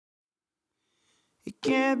It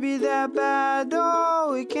can't be that bad,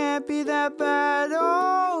 oh, it can't be that bad,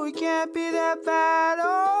 oh, it can't be that bad,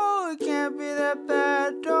 oh, it can't be that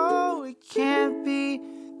bad, oh, it can't be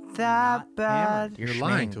that bad. You're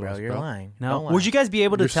lying to us, You're bro. lying. No. Don't lie. Would you guys be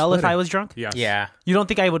able to You're tell if I splitting. was drunk? Yes. Yeah. You don't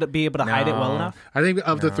think I would be able to hide it well No. enough? I think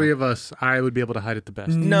of the three of us, I would be able to hide it the best.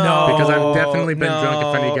 No. Because I've definitely been drunk in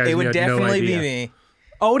front of you guys. It and would you had no definitely be idea. me.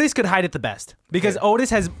 Otis could hide it the best because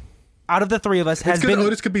Otis has, out of the three of us, has It's because been.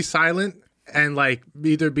 Otis could be silent and like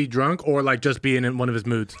either be drunk or like just be in one of his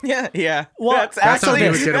moods. Yeah. Well, that's That's how actually he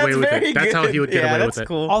would get away with very it. That's how good. he would get Yeah, away with that's it.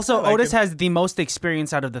 cool. Also, I like Otis it. has the most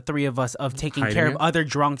experience out of the three of us of taking Hiding care of it? other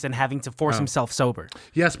drunks and having to force himself sober.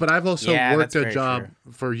 Yes, but I've also Yeah, worked that's a very job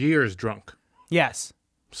for years drunk. Yes.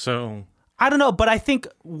 So I don't know, but I think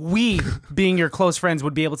we, being your close friends,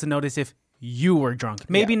 would be able to notice if you were drunk.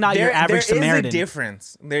 Maybe not your average There Samaritan. is a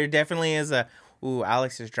difference. There definitely is a, ooh,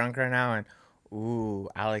 Alex is drunk right now, and ooh,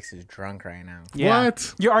 Alex is drunk right now. Yeah.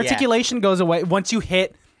 What? Your articulation goes away once you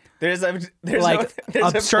hit. There's a Like,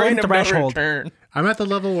 there's a certain point of no threshold. return. I'm at the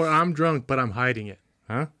level where I'm drunk, but I'm hiding it.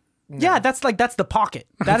 Huh? Yeah, that's the pocket.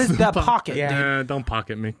 That is the pocket, Yeah. dude. Don't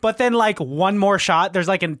pocket me. But then, like, one more shot, there's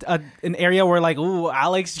like an area where, like, ooh,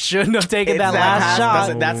 Alex shouldn't have taken that last pass-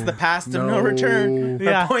 shot. That's the past of no return. The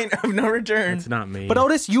Yeah. point of no return. It's not me. But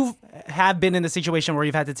Otis, you have been in the situation where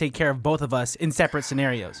you've had to take care of both of us in separate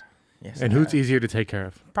scenarios. Yes. And who's easier to take care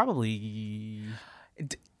of? Probably.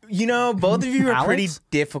 You know, both of you are Alex? pretty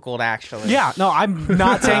difficult, actually. Yeah, no, I'm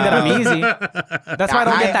not saying that I'm easy. That's why I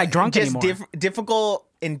don't get that drunk just anymore. difficult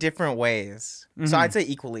in different ways. So I'd say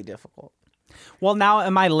equally difficult. Well, now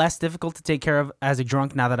am I less difficult to take care of as a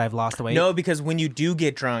drunk now that I've lost the weight? No, because when you do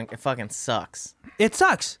get drunk, it fucking sucks. It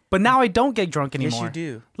sucks. But now I don't get drunk Yes, anymore. you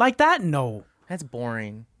do. Like that? No. That's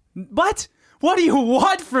boring. What? What do you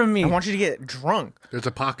want from me? I want you to get drunk. There's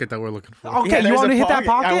a pocket that we're looking for. Okay, you there's want a to hit that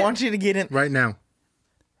pocket? I want you to get in. Right now.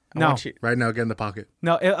 I No. want you- Right now, get in the pocket.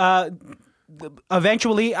 No,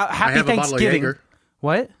 eventually, I happy have a bottle of Thanksgiving. Jaeger.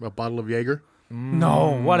 What? A bottle of Jaeger.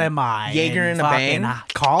 No, what am I? Jaeger in a fucking bang?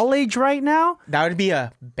 college right now? That would be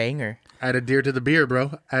a banger. Add a deer to the beer,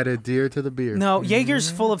 bro. Add a deer to the beer. No, Jaeger's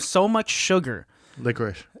full of so much sugar.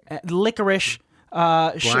 Licorice. Licorice.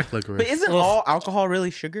 Black licorice. But isn't all alcohol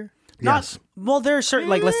really sugar? yes. Well, there's certain,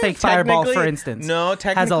 like, let's take Fireball, for Technically- instance. no, has a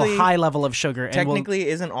technically- high level of sugar. And will- Technically,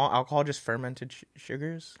 isn't all alcohol just fermented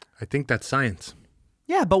sugars? I think that's science.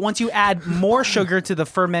 yeah, but once you add more sugar to the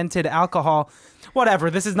fermented alcohol, whatever.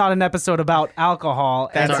 This is not an episode about alcohol.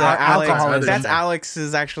 That's our alcoholism. That's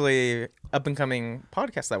Alex's actually up and coming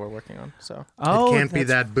podcast that we're working on. So Oh, it can't be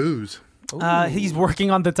that booze. he's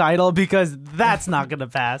working on the title because that's not gonna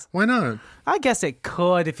pass. Why not? I guess it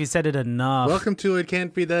could if you said it enough. Welcome to It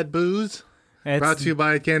Can't Be That Booze. It's- Brought to you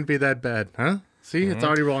by It Can't Be That Bad. Huh? See? It's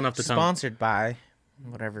already rolling off the tongue. sponsored by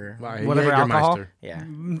whatever. By Whatever alcohol. Jägermeister. Yeah.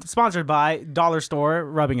 Sponsored by Dollar Store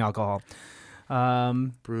Rubbing Alcohol.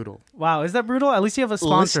 Brutal. Wow, is that brutal? At least you have a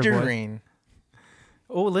sponsor. boy. Listerine.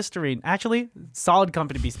 Oh, Listerine. Actually, solid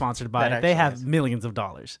company to be sponsored by. That They actually have is. millions of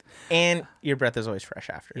dollars. And your breath is always fresh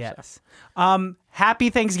after. So. Yes. Happy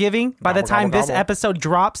Thanksgiving. By the Gobble, time gobble, this gobble. episode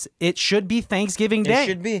drops, it should be Thanksgiving Day. It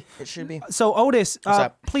should be. It should be. So Otis,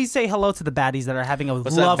 up? please say hello to the baddies that are having a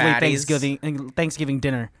What's up, lovely baddies? Thanksgiving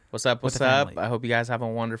dinner. What's up? What's the up? family. I hope you guys have a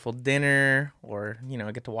wonderful dinner, or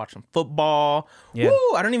get to watch some football. Yeah.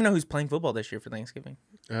 Woo! I don't even know who's playing football this year for Thanksgiving.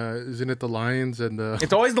 Isn't it the Lions and the...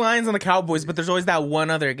 It's always the Lions and the Cowboys, but there's always that one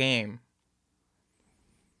other game.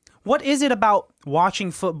 What is it about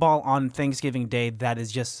watching football on Thanksgiving Day that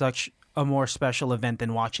is just such a more special event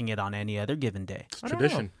than watching it on any other given day? It's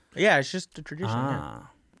tradition. Yeah, it's just a tradition.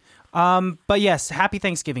 yeah. But yes, happy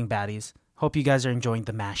Thanksgiving, baddies. Hope you guys are enjoying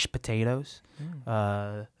the mashed potatoes,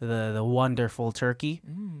 the wonderful turkey,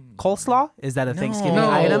 coleslaw. Is that a Thanksgiving No,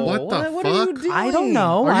 item? what the What are you fuck? doing? I don't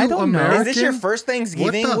know. Are I you don't know. American? Is this your first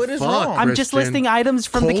Thanksgiving? What the What is fuck? wrong? I'm just Christian? listing items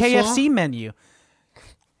from the Coleslaw? KFC menu.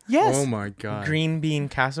 Yes. Oh my god. Green bean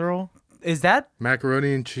casserole, Is that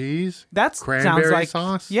Macaroni and cheese? that Cranberry sounds like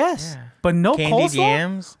sauce? Yes, Yeah. but no candied coleslaw.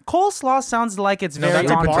 yams. Coleslaw sounds like it's No, very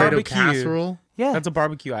that's a on Potato brand. barbecue. casserole? Yeah, That's a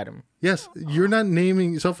barbecue item. Yes, you're not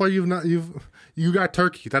naming so far. You got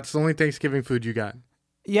turkey. That's the only Thanksgiving food you got.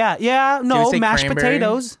 yeah. No, say mashed cranberry?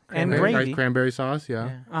 potatoes and Cranberry? gravy. Right, cranberry sauce. Yeah.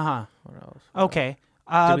 Uh huh. What else? Okay.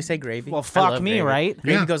 Did we say gravy? Well, I fuck love me, gravy. right?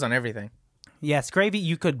 Gravy Yeah. goes on everything. Yes, gravy.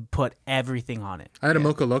 You could put everything on it. I had a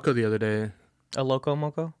mocha loco the other day. A loco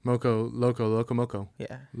moco. Moco loco.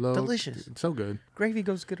 Yeah, Lo- delicious. It's so good. Gravy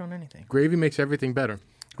goes good on anything. Gravy makes everything better.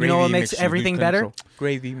 You know what Gravy makes you lose everything better? control.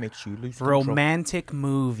 Gravy makes you lose control. Romantic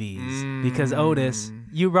movies. Because Otis,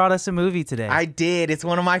 you brought us a movie today. I did. It's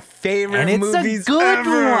one of my favorite and it's movies a good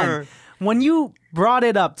ever. one. When you brought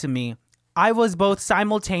it up to me, I was both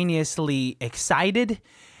simultaneously excited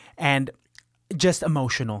and just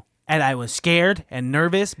emotional. And I was scared and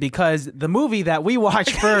nervous because the movie that we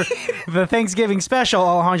watched for the Thanksgiving special,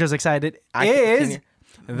 Alejandro's excited, is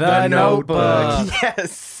The Notebook.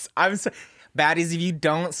 Yes. I'm so baddies, if you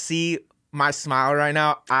don't see my smile right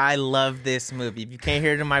now, I love this movie. If you can't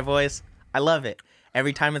hear it in my voice, I love it.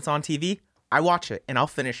 Every time it's on TV, I watch it and I'll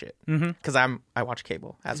finish it. Because I watch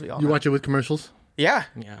cable, as we all You know. watch it with commercials? Yeah.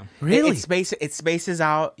 Yeah. Really? It spaces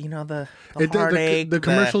out, the The heartache,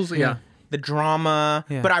 commercials, yeah. the drama.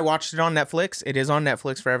 Yeah. But I watched it on Netflix. It is on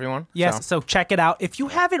Netflix for everyone. Yes, so check it out. If you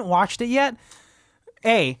haven't watched it yet,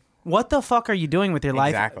 A, what the fuck are you doing with your life?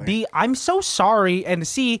 Exactly. B, I'm so sorry. And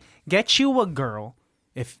C, get you a girl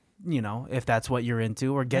if that's what you're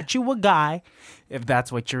into, or get you a guy if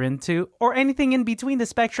that's what you're into, or anything in between the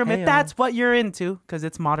spectrum if that's what you're into, because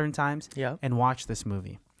it's modern times. Yep. And watch this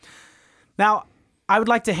movie. Now, I would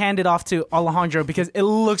like to hand it off to Alejandro because it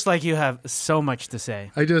looks like you have so much to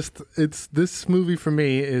say. This movie for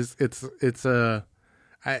me is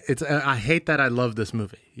I hate that I love this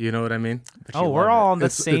movie. You know what I mean? Oh, we're all on the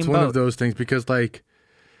same It's boat. one of those things because like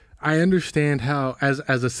I understand how as a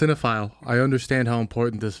cinephile, I understand how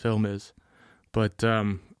important this film is. But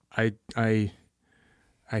I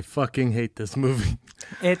fucking hate this movie.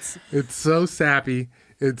 It's so sappy.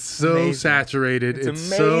 It's so Amazing. saturated.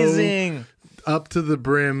 It's amazing. So up to the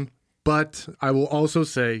brim. But I will also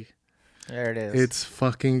say There it is. it's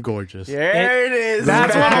fucking gorgeous. There it is.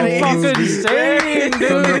 That's what I'm baddies. fucking saying, dude.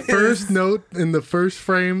 From the first note in the first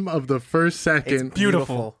frame of the first second. It's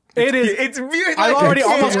beautiful. It is. It's beautiful. I'm already It's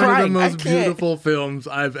almost one crying. of the I most can't. beautiful films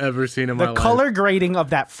I've ever seen in my The life. color grading of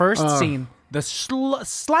that first scene, the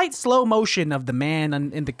slight slow motion of the man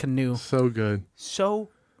in the canoe, So good. so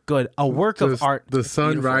good. A work of Just art. the It's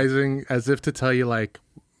sun beautiful. rising as if to tell you, like,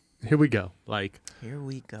 here we go. Like, Here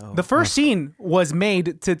we go. The first scene was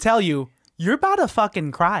made to tell you you're about to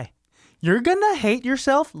fucking cry. You're gonna hate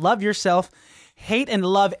yourself, love yourself, hate and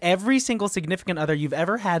love every single significant other you've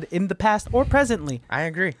ever had in the past or presently. I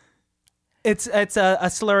agree. It's a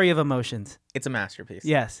slurry of emotions. It's a masterpiece.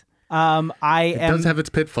 Yes. it does have its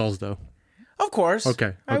pitfalls, though. Of course.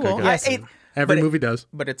 Okay. I Okay, will. good. Yes. Every but movie does.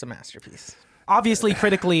 But it's a masterpiece. Obviously,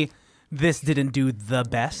 critically, this didn't do the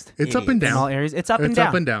best It's up and in all down. areas. It's up and It's down.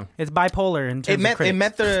 up and down. It's bipolar in terms It of met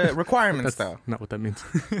critics. the requirements though. Not what that means.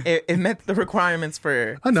 It met the requirements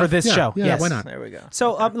for. Enough. this Yeah, show, Yeah, yes. why not? There we go.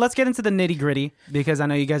 So let's get into the nitty gritty because I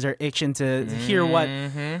know you guys are itching to hear what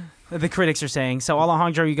the critics are saying. So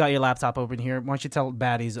Alejandro, you got your laptop open here. Why don't you tell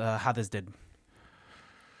baddies how this did?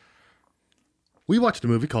 We watched a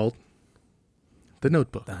movie called The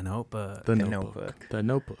Notebook. The Notebook. The Notebook. Notebook. The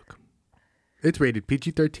Notebook. It's rated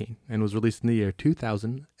PG-13 and was released in the year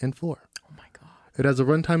 2004. Oh my god. It has a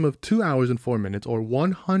runtime of 2 hours and 4 minutes, or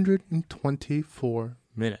 124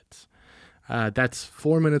 minutes. That's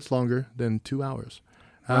 4 minutes longer than 2 hours.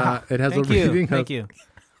 It has Thank a you. rating Thank of, you.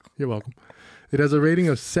 You're welcome. It has a rating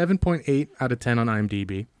of 7.8 out of 10 on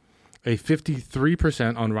IMDb, a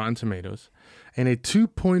 53% on Rotten Tomatoes, and a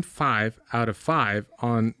 2.5 out of 5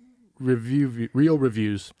 on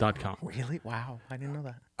realreviews.com. Really? Wow. I didn't know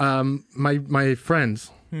that. My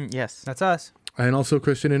friends, Yes. That's us. and also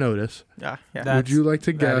Christian and Otis, Yeah. That- would you like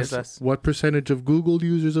to that is guess us. what percentage of Google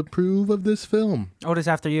users approve of this film? Otis,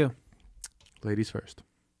 after you. Ladies first.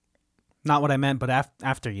 Not what I meant, but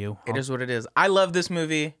after you. It is what it is. I love this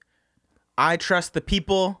movie. I trust the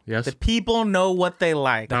people. Yes. The people know what they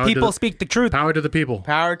like. Power to People the- speak the truth. Power to the people.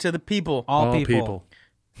 Power to the people. All people.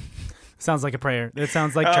 Sounds like a prayer. It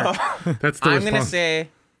sounds like church. That's the I'm going to response. say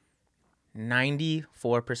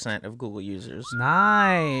 94% of Google users.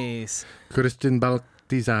 Nice. Christian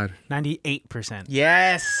Baltazar. 98%.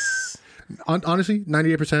 Yes. Honestly,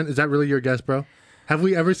 98%. Is that really your guess, bro? Have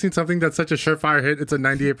we ever seen something that's such a surefire hit? It's a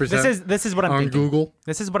 98% This is what I'm on thinking. Google.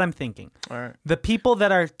 This is what I'm thinking. All right. The people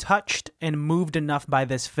that are touched and moved enough by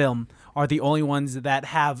this film are the only ones that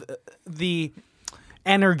have the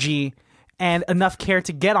energy and enough care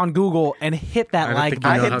to get on Google and hit that I don't like think you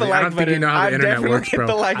button. know I hit how the the- I like don't think you button. know how the I've internet definitely works, hit bro.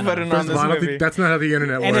 the like button First on of this all, I don't movie. think that's not how the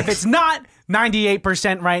internet And works. if it's not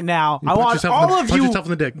 98% right now, I punch want yourself all in the- of punch you yourself in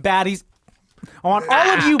the dick. baddies. I want all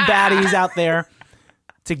of you baddies out there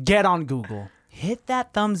to get on Google. Hit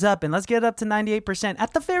that thumbs up and let's get it up to 98%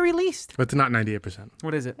 at the very least. But it's not 98%.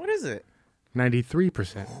 What is it? What is it?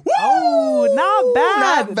 93%. Oh, not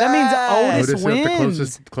bad. Not That means bad. Otis Otis is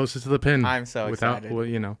wins. the closest to the pin. I'm so without, excited. well,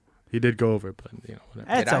 you know. You did go over, but whatever.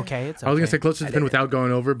 It's Did I? okay. It's okay. I was gonna say closest to the pin did. without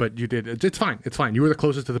going over, but you did. It's fine. It's fine. You were the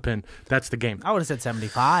closest to the pin. That's the game. I would have said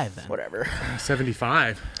 75 then. Whatever.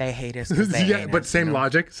 75. They hate us. 'Cause they Yeah, hate but us, same you know?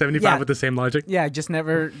 logic. 75 Yeah. with the same logic. Yeah, just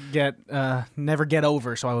never get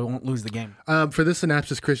over, so I won't lose the game. For this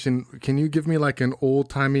synopsis, Christian, can you give me like an old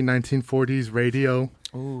timey 1940s radio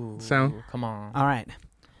Ooh, sound? come on. All right.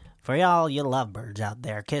 For y'all you lovebirds out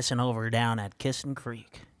there kissing over down at Kissin'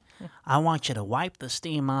 Creek, I want you to wipe the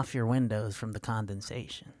steam off your windows from the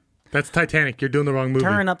condensation. That's Titanic. You're doing the wrong movie.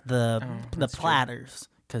 Turn up the Platters,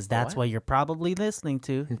 because that's what? what you're probably listening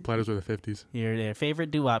to. Platters were the 50s, Your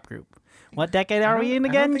favorite doo-wop group. What decade are we in I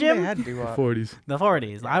don't again, think Jim? They had doo-wop. 40s. The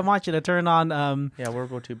 40s. I want you to turn on Yeah,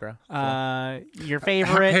 World War II, bro. your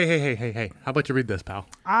favorite. Hey. How about you read this, pal?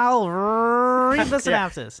 I'll read the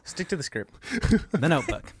synopsis. Stick to the script. The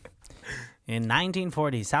Notebook. In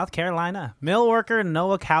 1940, South Carolina, mill worker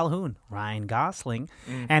Noah Calhoun, Ryan Gosling,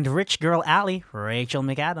 and rich girl Allie, Rachel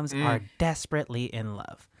McAdams, are desperately in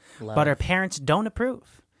love. But her parents don't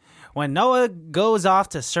approve. When Noah goes off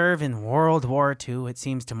to serve in World War II, it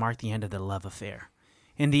seems to mark the end of the love affair.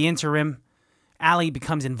 In the interim, Allie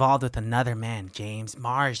becomes involved with another man, James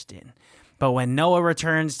Marsden. But when Noah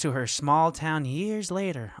returns to her small town years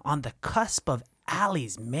later, on the cusp of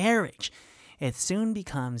Allie's marriage, it soon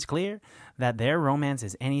becomes clear that their romance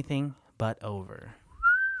is anything but over.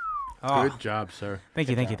 Good job, sir. Thank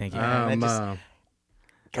you. I just-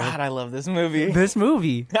 God, I love this movie. This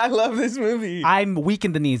movie, I love this movie. I'm weak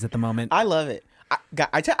in the knees at the moment. I love it.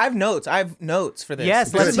 I have notes. I have notes for this.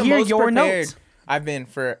 Yes, This let's is the hear most your prepared notes. I've been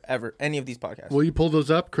for ever any of these podcasts. Will you pull those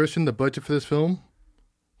up, Christian? The budget for this film,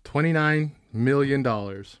 $29 million.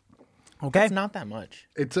 Okay. It's not that much.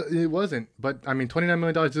 It wasn't, but I mean, $29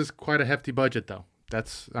 million is quite a hefty budget, though.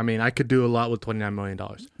 I could do a lot with $29 million.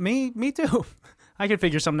 Me too. I could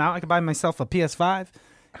figure something out. I could buy myself a PS5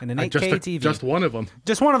 and an 8K TV. Just one of them.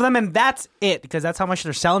 Just one of them, and that's it, because that's how much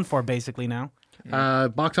they're selling for basically now.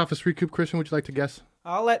 Box office recoup, Christian, would you like to guess?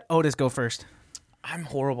 I'll let Otis go first. I'm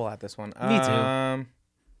horrible at this one. Me too. I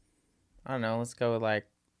don't know. Let's go with like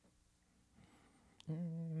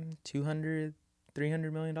 200,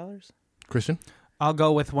 $300 million. Christian? I'll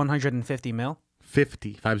go with 150 mil.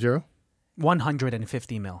 50.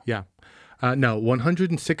 150 mil. Yeah. No,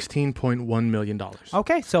 $116.1 million.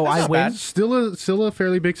 Okay, so That's I not win. bad. Still a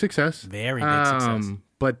fairly big success. Very big success.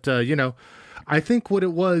 But I think what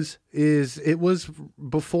it was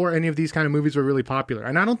before any of these kind of movies were really popular,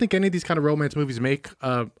 and I don't think any of these kind of romance movies make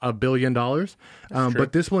 $1 billion.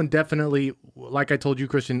 But this one definitely, like I told you,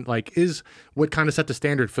 Christian, like is what kind of set the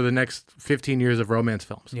standard for the next 15 years of romance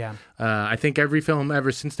films. Yeah. I think every film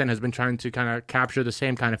ever since then has been trying to kind of capture the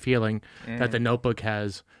same kind of feeling that The Notebook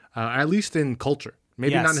has, at least in culture.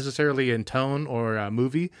 Maybe Yes. not necessarily in tone or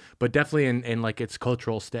movie, but definitely in like its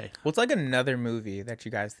cultural stay. What's like another movie that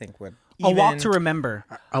you guys think would A Walk even- to Remember,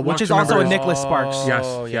 A Walk which is to also a Remember. Nicholas Sparks.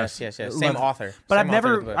 Yes. Yes. Same author. But Same I've author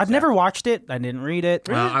never, of the books, I've yeah. never watched it. I didn't read it.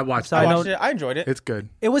 I watched So it. I I know watched it. I enjoyed it. It's good.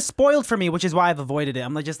 it was spoiled for me, which is why I've avoided it.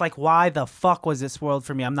 I'm just like, why the fuck was it spoiled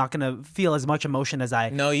for me? I'm not gonna feel as much emotion as I.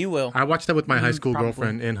 No, you will. I watched that with my high school probably.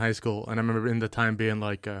 girlfriend in high school, and I remember in the time being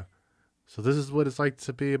like, so this is what it's like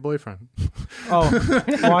to be a boyfriend. Oh,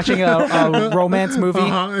 watching a romance movie.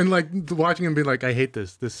 And like watching him be like, I hate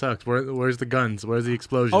this. This sucks. Where's the guns? Where's the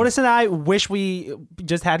explosion? Otis and I wish we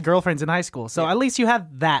just had girlfriends in high school. So at least you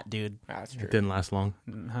had that, dude. That's true. It didn't last long.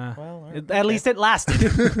 Well, all right. At least it lasted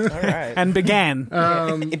All right. and began.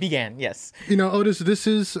 It began. Yes. Otis, this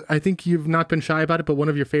is, I think you've not been shy about it, but one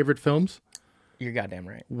of your favorite films. You're goddamn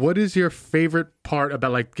right. What is your favorite part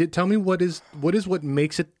about, like, tell me what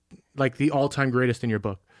makes it like the all-time greatest in your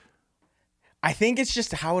book? I think it's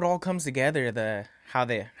just how it all comes together.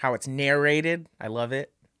 How it's narrated. I love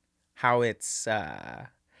it. How it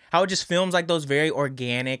just films like those very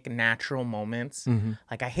organic, natural moments.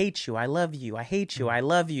 Like I hate you, I love you. I hate you, I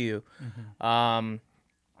love you. And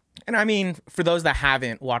I mean, for those that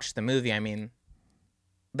haven't watched the movie, I mean,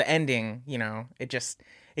 the ending,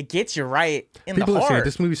 it gets you right in People the listening, heart.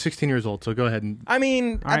 this movie's 16 years old, so go ahead and I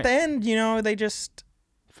mean, All at right. the end, they just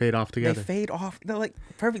fade off together. they fade off. They're like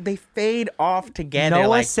perfect. They fade off together. Noah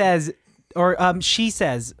like, says, or she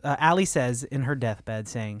says, Allie says in her deathbed,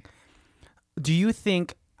 saying, "Do you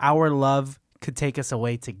think our love could take us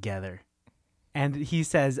away together?" And he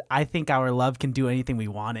says, "I think our love can do anything we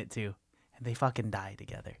want it to." And they fucking die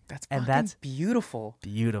together. that's and fucking that's beautiful.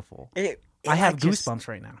 beautiful. I I have just, goosebumps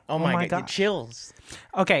right now. Oh my god, chills.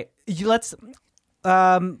 Okay, let's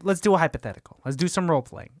do a hypothetical. Let's do some role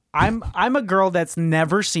playing. I'm a girl that's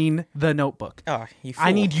never seen The Notebook. Oh, you. I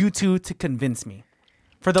fool. need you two to convince me.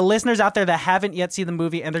 For the listeners out there that haven't yet seen the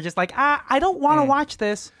movie and they're just like, I don't want to watch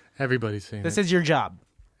this. Everybody's saying This it. is your job.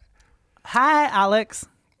 Hi, Alex.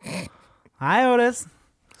 Hi, Otis.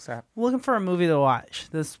 What's up? Looking for a movie to watch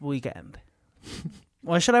this weekend.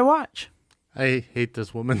 What should I watch? I hate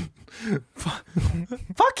this woman.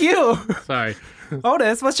 Fuck you, Sorry.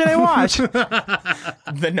 Otis. What should I watch?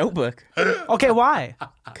 The Notebook. Okay, why?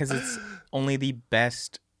 Because it's only the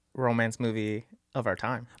best romance movie of our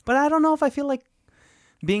time. But I don't know if I feel like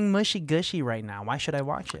being mushy gushy right now. Why should I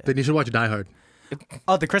watch it? Then you should watch Die Hard.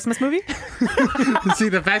 Oh, the Christmas movie? See,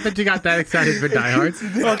 the fact that you got that excited for Die Hard.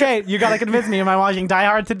 Okay, you gotta convince me. Am I watching Die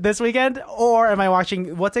Hard this weekend, or am I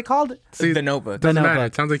watching what's it called? See, The Notebook. doesn't matter. Notebook.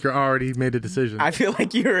 It sounds like you're already made a decision. I feel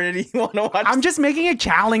like you already want to watch. I'm just making it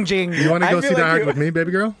challenging. You want to I go feel see Die like Hard you- with me,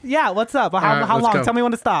 baby girl? Yeah, what's up? How, right, how let's long? go. Tell me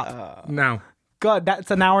when to stop. Now. Good.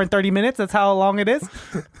 That's an hour and 30 minutes. That's how long it is.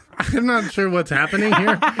 I'm not sure what's happening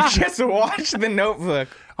here. just watch The Notebook.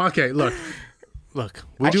 Okay, look.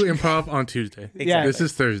 We do improv on Tuesday. Yeah. This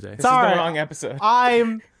is Thursday. This Sorry. is the wrong episode.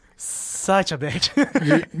 I'm such a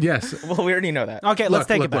bitch. Yes. Well, we already know that. Okay, let's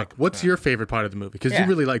take it back. Look. What's your favorite part of the movie? Because Yeah. you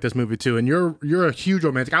really like this movie too, and you're a huge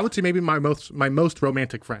romantic. I would say maybe my most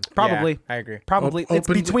romantic friend. Probably. Yeah, I agree. Probably. It's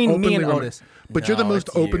Openly- between me openly and roman- Otis. But you're the No, most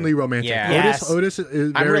it's you. openly romantic. Yeah. Yes. Otis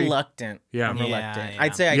is I'm very. reluctant. Yeah. I'm Yeah, reluctant. yeah.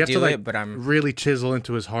 I'd say I You have do to like it, but I'm. really chisel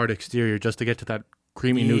into his hard exterior just to get to that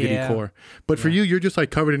creamy nougaty Yeah. core. But for you, you're just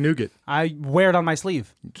like covered in nougat, I wear it on my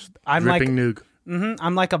sleeve. I'm like dripping noug.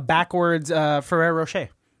 I'm like a backwards Ferrero Rocher.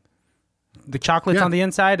 The chocolate's Yeah. on the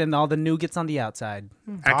inside and all the nougat's on the outside.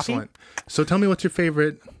 Toffee? Excellent. So tell me what's your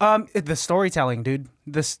favorite. The storytelling, dude.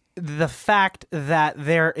 The fact that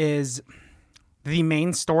there is the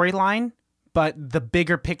main storyline, but the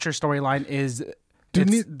bigger picture storyline is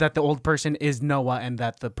that the old person is Noah and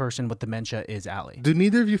that the person with dementia is Allie. Do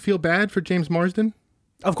neither of you feel bad for James Marsden?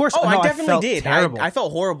 Of course, Oh, no, I definitely felt did. Terrible. I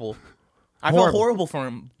felt horrible. I Horrible. felt horrible for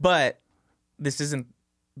him. But this isn't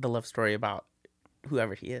the love story about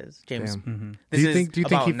whoever he is, James. Damn. This Do you is think he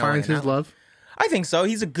about Noah finds and his Allie. love? I think so.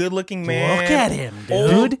 He's a good-looking man. Look at him,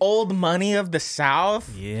 dude. Old money of the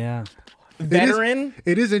South. Yeah. Veteran.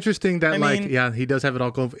 It is interesting that mean- yeah, he does have it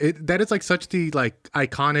all going. That is like such the like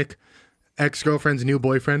iconic ex-girlfriend's new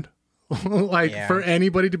boyfriend. Like Yeah. for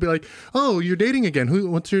anybody to be like, oh, you're dating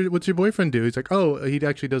again. What's your boyfriend do? He's like, oh, he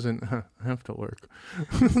actually doesn't have to work.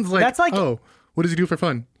 It's like, That's like- oh, what does he do for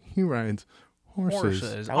fun? He rides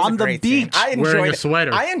horses. That was On a the great scene. beach. I enjoyed Wearing a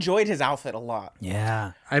sweater. I enjoyed his outfit a lot.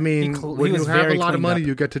 Yeah. I mean, he when was you have a very lot of cleaned money, up.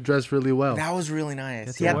 you get to dress really well. That was really nice.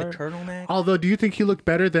 That's He had the word. turtleneck. Although, do you think he looked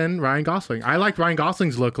better than Ryan Gosling? I liked Ryan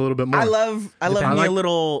Gosling's look a little bit more. I love I me like- a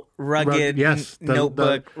little rugged yes, the-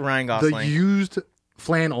 notebook Ryan the Gosling. used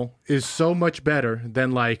flannel is so much better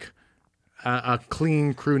than like a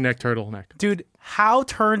clean crew neck turtleneck. Dude, how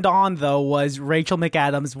turned on though was Rachel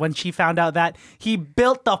McAdams when she found out that he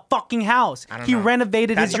built the fucking house. He know.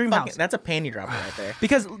 renovated his dream house. That's a panty dropper right there.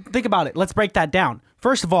 Because think about it. Let's break that down.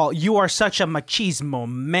 First of all, you are such a machismo,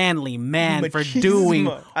 manly man for Machismo. doing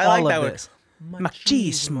I like all that of word. this.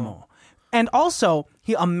 Machismo. And also,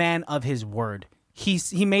 he a man of his word.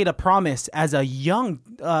 He made a promise as a young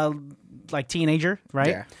like teenager,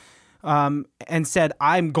 right? Yeah. And said,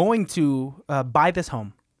 I'm going to buy this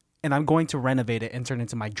home and I'm going to renovate it and turn it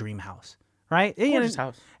into my dream house. Right? Gorgeous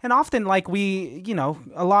house. And often, like a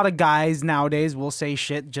lot of guys nowadays will say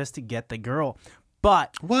shit just to get the girl.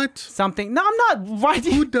 But What? something, no, I'm not. Why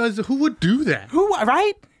do you, Who would do that? who,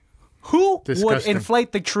 right? Who would Disgusting.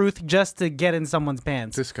 inflate the truth just to get in someone's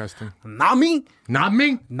pants? Disgusting. Not me, Not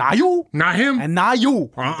me. not you, Not him. and not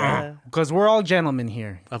you. Uh-uh. Because we're all gentlemen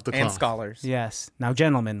here. Of the And cloth. scholars. Yes. Now,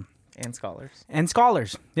 gentlemen And scholars. and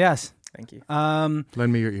scholars. Yes. Thank you.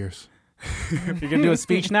 Lend me your ears. You're going to do a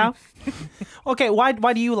speech now? Okay. Why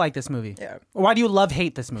do you like this movie? Yeah. Why do you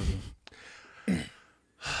hate this movie?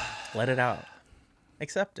 Let it out.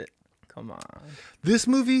 Accept it. Come on.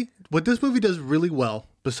 What this movie does really well,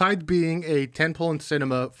 besides being a tentpole in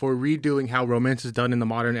cinema for redoing how romance is done in the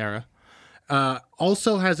modern era,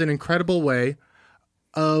 also has an incredible way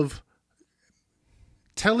of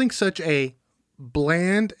telling such a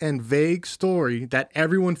bland and vague story that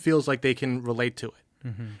everyone feels like they can relate to it.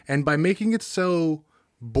 And by making it so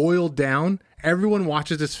boiled down, everyone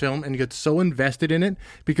watches this film and gets so invested in it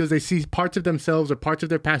because they see parts of themselves or parts of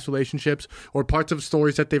their past relationships or parts of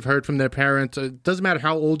stories that they've heard from their parents. It doesn't matter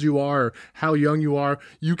how old you are or how young you are.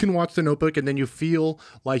 You can watch The Notebook and then you feel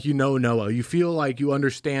like you know Noah. You feel like you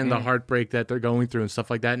understand the heartbreak that they're going through and stuff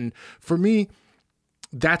like that. And for me,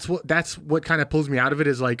 that's what kind of pulls me out of it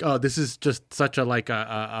is like, oh, this is just such a like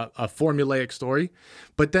a formulaic story.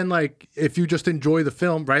 But then like if you just enjoy the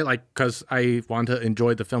film, right? Like because I want to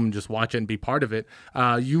enjoy the film and just watch it and be part of it.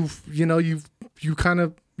 You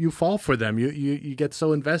you fall for them. You get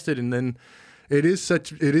so invested, and then it is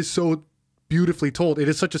so beautifully told. It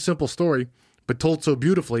is such a simple story, but told so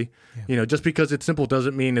beautifully. Just because it's simple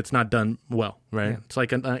doesn't mean it's not done well, right?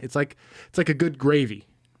 Yeah. It's like a good gravy.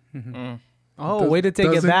 Oh, way to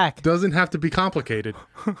take it back. Doesn't have to be complicated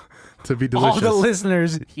to be delicious. All the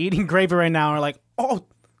listeners eating gravy right now are like, oh,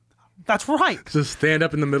 that's right. Just stand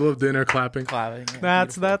up in the middle of dinner clapping.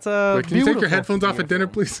 That's a Wait, can you take your headphones off at dinner,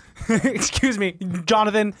 please? Excuse me,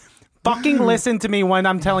 Jonathan. Fucking listen to me when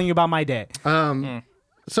I'm telling you about my day.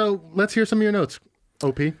 So let's hear some of your notes,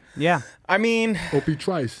 OP. Yeah. I mean, OP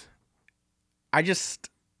Trice. I just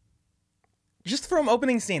from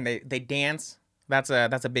opening scene, they dance. That's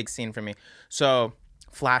a big scene for me. So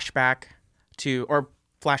flash forward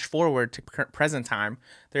to present time.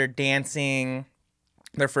 They're dancing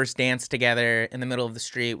their first dance together in the middle of the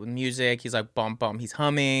street with music. He's like bum bum. He's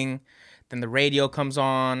humming. Then the radio comes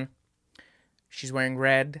on. She's wearing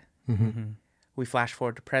red. Mm-hmm. We flash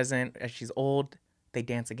forward to present as she's old. They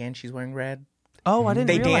dance again. She's wearing red. Oh, I didn't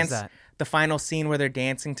They realize dance that. the final scene where they're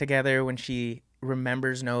dancing together when she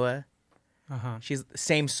remembers Noah. She's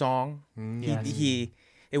same song. Yes.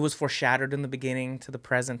 It was foreshadowed in the beginning to the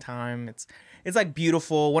present time. It's like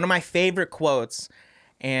beautiful. One of my favorite quotes,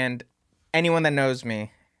 and anyone that knows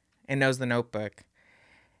me and knows The Notebook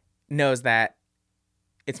knows that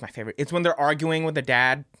it's my favorite. It's when they're arguing with the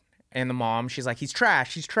dad and the mom. She's like, he's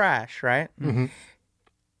trash, right? Mm-hmm.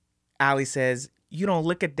 Allie says, you don't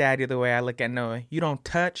look at daddy the way I look at Noah. You don't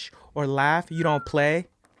touch or laugh. You don't play.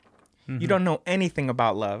 You don't know anything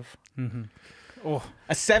about love. Oh.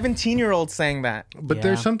 A 17-year-old saying that. But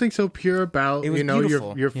there's something so pure about It was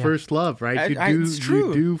beautiful. your first love, right? It's true.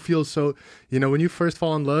 You do feel so. When you first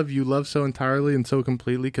fall in love, you love so entirely and so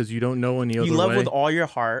completely because you don't know any other way. You love with all your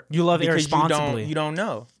heart. You love because irresponsibly. You don't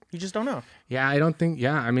know. You just don't know. Yeah, I don't think.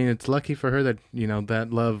 Yeah, I mean, it's lucky for her that that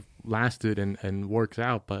love lasted and works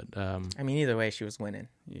out. But I mean, either way, she was winning.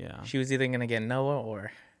 Yeah. She was either gonna get Noah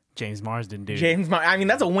or James Marsden, dude. I mean,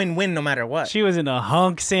 that's a win-win no matter what. She was in a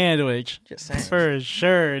hunk sandwich. Just saying. For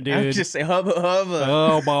sure, dude. I'm just saying, hubba hubba.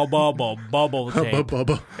 Oh, bubble tape.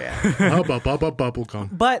 Hubba bubba bubble gum.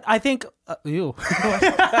 But I think, ew. You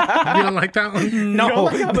don't like that one? No,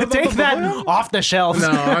 take that off the shelf. No,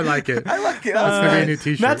 I like it. I like it. That's gonna be a new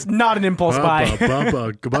T-shirt. That's not an impulse buy.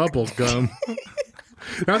 Bubba bubble gum.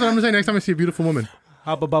 That's what I'm gonna say next time I see a beautiful woman.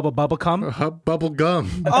 Hubba bubba cum. Bubble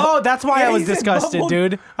gum. Oh, that's why I was he said disgusted, bubble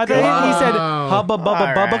dude. I thought he said hubba bubba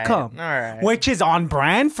All bubba right, cum. all right. Which is on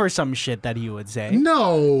brand for some shit that he would say.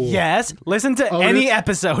 No. Yes. Listen to any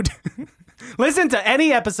episode. Listen to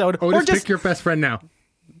any episode. Or or just pick your best friend now.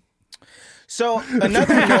 So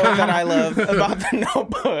another note that I love about The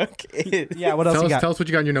Notebook is yeah, what else you got? Tell us what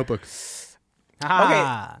you got in your notebook.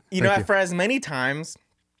 Ah. you know, Thank you. for as many times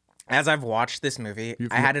as I've watched this movie,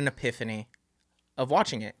 I had an epiphany of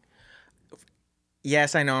watching it.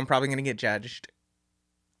 Yes, I know I'm probably going to get judged.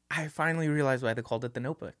 I finally realized why they called it The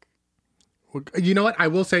Notebook. You know what? I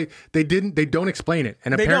will say they don't explain it.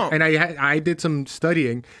 And They don't. And I did some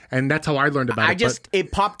studying, and that's how I learned about it.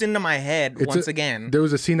 It popped into my head once again. There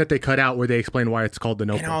was a scene that they cut out where they explained why it's called The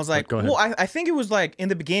Notebook. And I was But like, go ahead. well, I think it was like in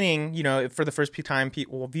the beginning, for the first time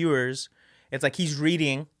viewers, it's like he's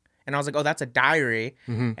reading. And I was like, oh, that's a diary.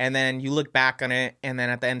 Mm-hmm. And then you look back on it. And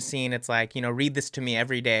then at the end scene, it's like, read this to me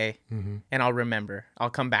every day, and I'll remember.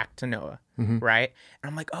 I'll come back to Noah. Right. And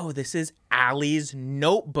I'm like, oh, this is Allie's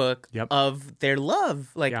notebook of their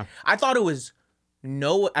love. Like, I thought it was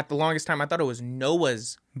Noah. At the longest time, I thought it was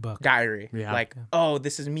Noah's diary. Yeah. Like, oh,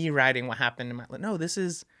 this is me writing what happened in my life. No, this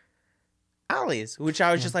is Allie's, which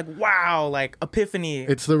I was just like, wow, like epiphany.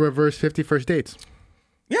 It's the reverse 50 First Dates.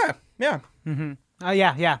 Yeah. Yeah.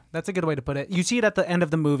 Yeah, that's a good way to put it. You see it at the end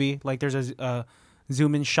of the movie, like there's a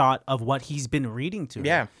zoom in shot of what he's been reading to her.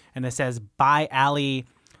 Yeah. And it says, by Allie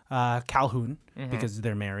Calhoun, because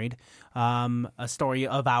they're married, a story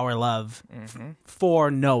of our love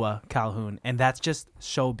for Noah Calhoun. And that's just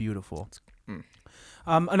so beautiful.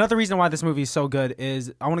 Another reason why this movie is so good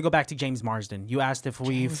is I want to go back to James Marsden. You asked if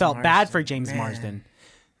we felt bad for James Marsden.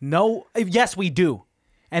 No, yes, we do.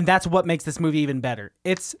 And that's what makes this movie even better.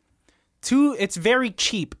 It's very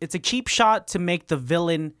cheap. It's a cheap shot to make the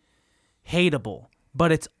villain hateable,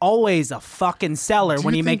 but it's always a fucking seller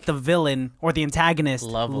when you make the villain or the antagonist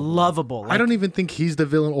lovable. I don't even think he's the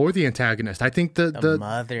villain or the antagonist. I think the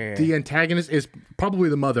mother. The antagonist is probably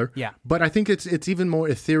the mother. Yeah. But I think it's even more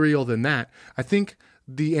ethereal than that. I think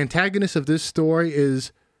the antagonist of this story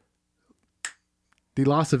is the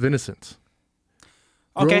loss of innocence.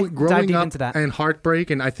 Okay, dive growing deep up into that. and heartbreak,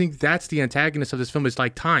 and I think that's the antagonist of this film. Is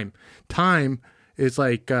like time. Time is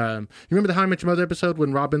like, you remember the How I Met Your Mother episode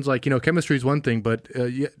when Robin's like, chemistry is one thing, but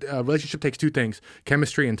a relationship takes two things,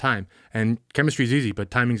 chemistry and time. And chemistry is easy,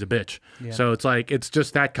 but timing's a bitch. Yeah. So it's like, it's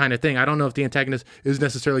just that kind of thing. I don't know if the antagonist is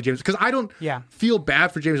necessarily James, because I don't Yeah. feel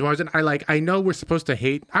bad for James Marsden. I know we're supposed to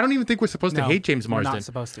hate, I don't even think we're supposed to No, hate James we're Marsden. not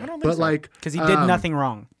supposed to. But like, Because he did nothing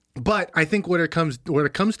wrong. but I think what it comes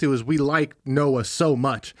to is we like Noah so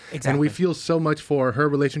much, and we Exactly. feel so much for her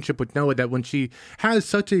relationship with Noah that when she has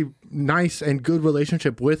such a nice and good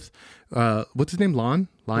relationship with, what's his name, Lion.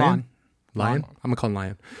 I'm gonna call him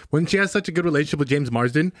Lion. When she has such a good relationship with James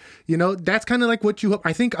Marsden, that's kind of like what you hope.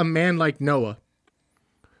 I think a man like Noah,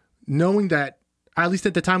 knowing that. At least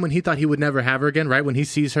at the time when he thought he would never have her again, right? When he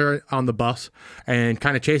sees her on the bus and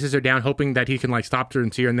kind of chases her down, hoping that he can like stop her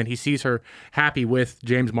and see her, and then he sees her happy with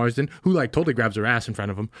James Marsden, who like totally grabs her ass in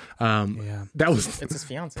front of him. That was It's his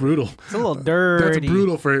fiance. brutal. It's a little dirty. That's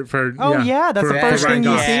brutal for. Oh, yeah, that's for- the for first Ryan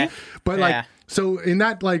thing you Gosling. see. But Yeah. like, so in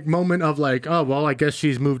that like moment of like, oh well, I guess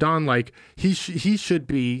she's moved on. Like he should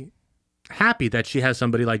be happy that she has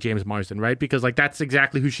somebody like James Marsden, right? Because like that's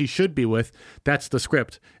exactly who she should be with. That's the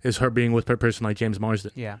script, is her being with her person like James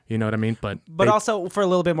Marsden. Yeah. You know what I mean? But Also, for a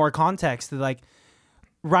little bit more context, like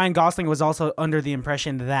Ryan Gosling was also under the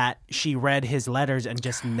impression that she read his letters and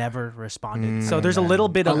just never responded. So there's a little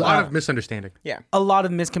bit a of lot of misunderstanding. Yeah. a lot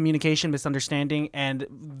of miscommunication, misunderstanding, and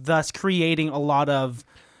thus creating a lot of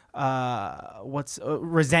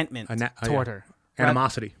resentment toward Yeah. her.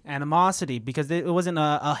 Animosity. Because it wasn't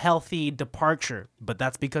a healthy departure, but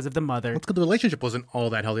that's because of the mother. It's because the relationship wasn't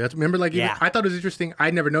all that healthy. Remember, like, even, Yeah. I thought it was interesting.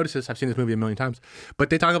 I never noticed this. I've seen this movie a million times.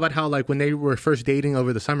 But they talk about how, like, when they were first dating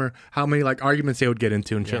over the summer, how many, like, arguments they would get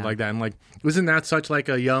into and shit Yeah. like that. And, like, wasn't that such, like,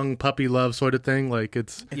 a young puppy love sort of thing? Like,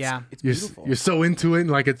 it's Yeah. It's you're, beautiful. you're so into it,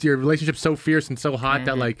 and, like, it's your relationship's so fierce and so hot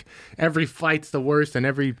that, like, every fight's the worst and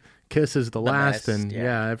every kiss is the last. best, And,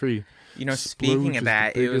 yeah. every... Speaking splooge is of the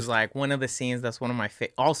that, it was biggest. like one of the scenes that's one of my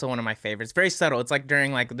also one of my favorites. Very subtle. It's like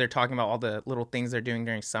during like they're talking about all the little things they're doing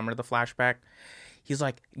during summer, the flashback. He's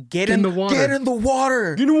like, get in the water. Get in the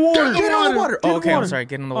water. Get in the water. Get in the water. Get in Oh, the okay, I'm water. sorry.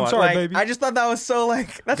 Get in the I'm water. sorry, Like, baby. I just thought that was so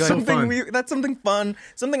like that's So something fun. that's something fun.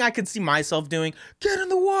 Something I could see myself doing. Get in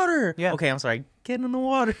the water. Yeah. Okay, I'm sorry. Get in the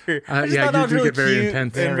water. I just yeah, thought that you was do really get very cute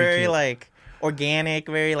intense. and Very very cute. like organic,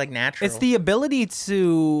 very like natural. It's the ability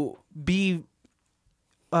to be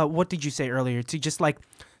what did you say earlier? To just like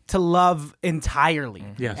to love entirely.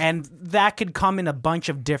 Yes. And that could come in a bunch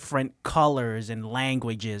of different colors and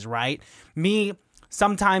languages, right? Me,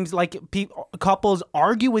 sometimes like couples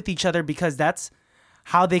argue with each other because that's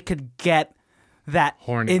how they could get that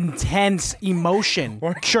Horny. intense emotion.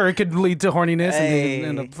 Sure, it could lead to horniness and they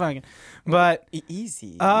end up fucking. But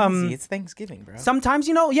easy. It's Thanksgiving, bro. sometimes,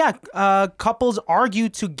 couples argue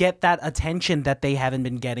to get that attention that they haven't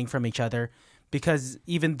been getting from each other, because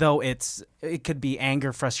even though it could be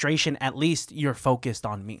anger, frustration, at least you're focused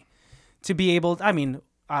on me. To be able,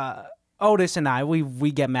 Otis and I,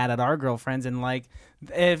 we get mad at our girlfriends, and like,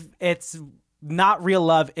 if it's not real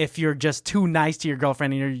love if you're just too nice to your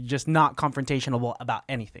girlfriend and you're just not confrontational about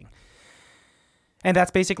anything. And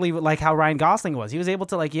that's basically like how Ryan Gosling was. He was able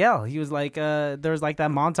to like yell. He was like, there was like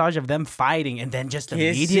that montage of them fighting and then just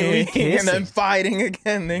immediately kissing. and then fighting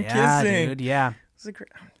again, then Yeah, kissing. dude. Yeah, It's a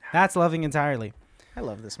great- that's loving entirely. I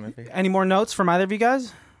love this movie. Any more notes from either of you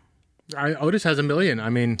guys? Otis has a million.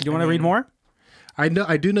 I mean, Do you want to read more? I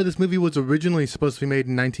do know this movie was originally supposed to be made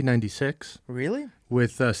in 1996 Really?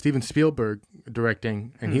 with Steven Spielberg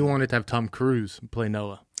directing, and he wanted to have Tom Cruise play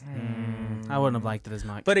Noah. I wouldn't have liked it as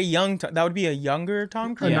much. But that would be a younger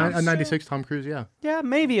Tom Cruise. A 96 Tom Cruise, yeah. Yeah,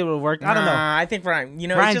 maybe it would work. I don't know. I think Ryan.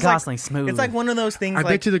 It's Ryan just Gosling's like, smooth. It's like one of those things. I like,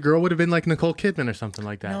 bet you the girl would have been like Nicole Kidman or something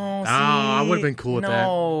like that. No, I would have see? been cool with that.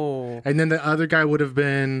 No. And then the other guy would have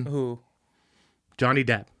been Who? Johnny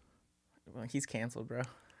Depp. Well, he's canceled, bro.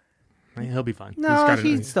 He'll be fine. No,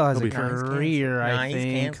 he still has he'll a be fine. career, Nah, I he's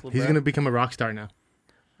think. canceled, He's bro. gonna become a rock star now.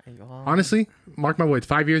 Oh. Honestly, mark my words.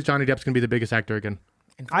 5 years, Johnny Depp's gonna be the biggest actor again.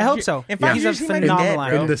 In I 5 hope years- so. In 5 He's years, a he might be phenomenal dead,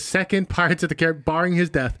 actor. bro. In the second Pirates of the Caribbean, barring his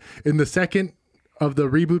death, in the second of the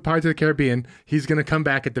reboot Pirates of the Caribbean, he's gonna come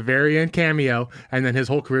back at the very end cameo, and then his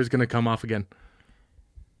whole career is gonna come off again.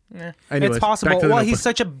 Anyways, It's possible. back to the Well, Notebook. he's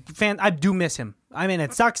such a fan. I do miss him. I mean,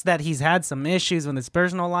 it sucks that he's had some issues with his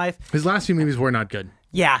personal life. His last few movies were not good.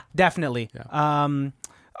 Yeah, definitely.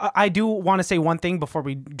 I do want to say one thing before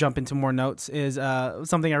we jump into more notes is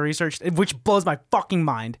something I researched, which blows my fucking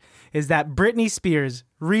mind, is that Britney Spears,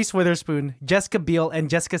 Reese Witherspoon, Jessica Biel, and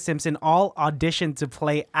Jessica Simpson all auditioned to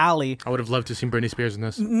play Allie. I would have loved to see Britney Spears in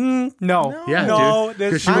this. No. Yeah, no, dude.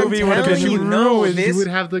 this 'Cause she I'm movie would have telling been you, ruined. no, She this would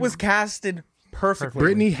have the- was casted perfectly.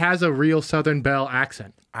 Britney has a real Southern Belle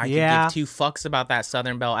accent. I Yeah. could give two fucks about that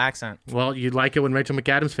Southern Belle accent. Well, you like it when Rachel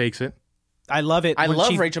McAdams fakes it. I love it. I when love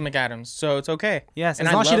she, Rachel McAdams, so it's okay. Yes, And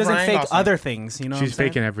as I long as she love doesn't Ryan fake Gosling. other things. You know, She's what I'm saying?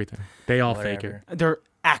 faking everything. They all fake it. Whatever. They're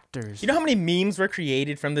actors. You know how many memes were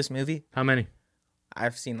created from this movie? How many?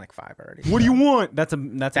 I've seen like 5 already. What do you want? That's a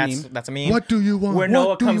meme. That's a meme. What do you want? Where What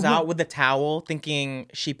Noah do you comes out want? with the towel, thinking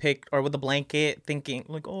she picked, or with the blanket, thinking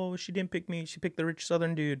like, "Oh, she didn't pick me. She picked the rich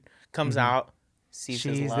Southern dude." Comes out, sees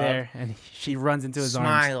his She's love, there, and she runs into his arms.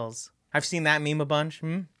 smiles. I've seen that meme a bunch.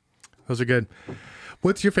 Those are good.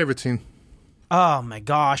 What's your favorite scene, Oh my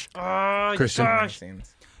gosh. Oh, Christian? gosh.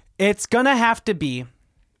 Scenes. It's gonna have to be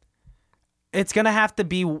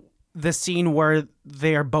the scene where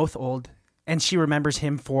they are both old and she remembers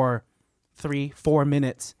him for 3-4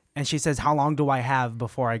 minutes and she says, "How long do I have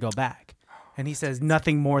before I go back?" And he says,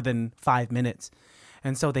 "Nothing more than 5 minutes."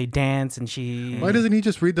 And so they dance and she Why doesn't he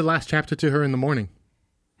just read the last chapter to her in the morning?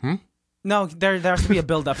 No, there has to be a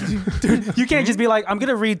build up. Dude, you can't just be like, "I'm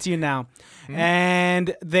gonna read to you now."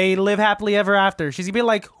 And they live happily ever after. She's gonna be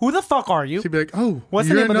like, "Who the fuck are you?" She'd be like, "Oh, What's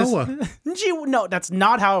you're the name Noah." of this? No, that's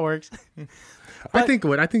not how it works. I think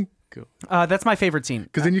That's my favorite scene.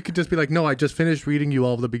 because then you could just be like, "No, I just finished reading you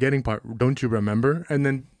all of the beginning part. Don't you remember?" And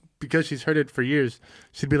then because she's heard it for years,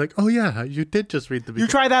 she'd be like, "Oh yeah, you did just read the You beginning."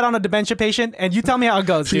 try that on a dementia patient, and you tell me how it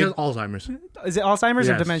goes. She dude. has Alzheimer's. Is it Alzheimer's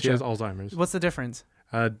or Yes, dementia? she has Alzheimer's. What's the difference?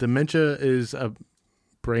 Dementia is a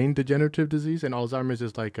brain degenerative disease, and Alzheimer's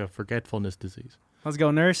is like a forgetfulness disease. Let's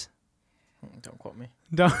go, nurse. Don't quote me.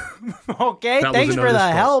 Don't- okay, That was thanks a for the notice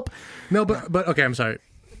quote. help. No, but okay, I'm sorry.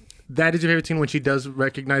 That is your favorite scene when she does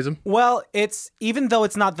recognize him? Well, it's even though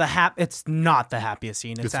it's not the happiest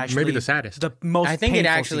scene. It's actually maybe the saddest. the most. I think it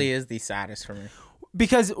painful actually scene. is the saddest for me.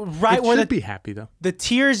 because right It where should the be happy though. the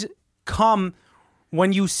tears come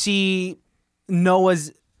when you see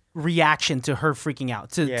Noah's reaction to her freaking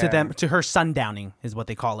out to Yeah. them to her sundowning is what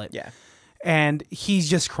they call it. Yeah. And he's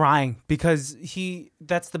just crying because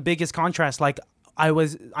that's the biggest contrast. Like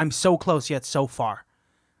I'm so close yet so far,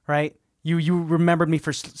 right? You remembered me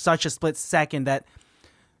for such a split second that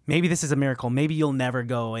maybe this is a miracle. Maybe you'll never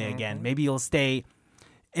go away again. Maybe you'll stay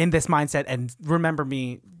in this mindset and remember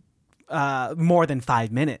me more than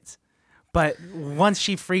 5 minutes. But once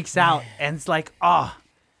she freaks out and it's like, oh,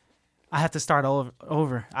 I have to start all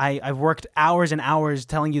over. I've worked hours and hours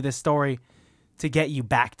telling you this story to get you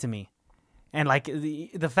back to me. And like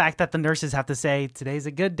the fact that the nurses have to say, today's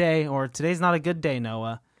a good day or today's not a good day,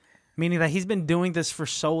 Noah, meaning that he's been doing this for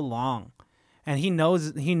so long and he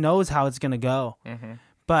knows how it's going to go. Mm-hmm.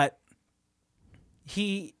 But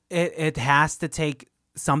it has to take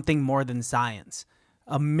something more than science,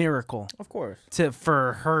 a miracle Of course.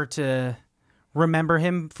 for her to remember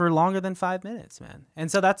him for longer than 5 minutes, man.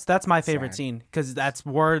 And so that's my favorite Sad. scene because that's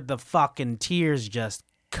where the fucking tears just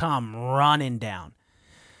come running down.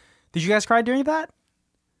 Did you guys cry during that?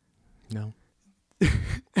 No.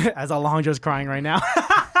 As Alejandro's crying right now.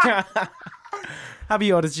 How about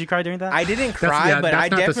you, Otis? Did you cry during that? I didn't cry, yeah, but that's I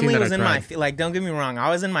not the scene definitely that was I in my cried. like. Don't get me wrong, I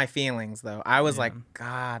was in my feelings though. I was like,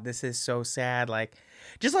 God, this is so sad. Like,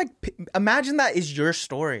 just like imagine that is your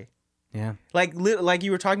story. yeah. Like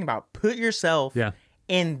you were talking about, put yourself Yeah.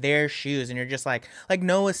 in their shoes, and you're just like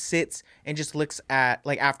Noah sits and just looks at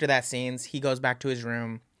like after that scenes, he goes back to his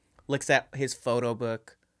room, looks at his photo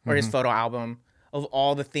book or his photo album of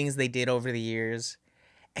all the things they did over the years,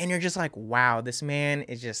 and you're just like, wow, this man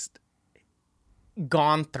is just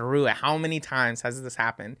gone through it. How many times has this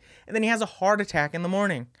happened? And then he has a heart attack in the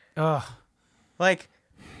morning. Ugh. Like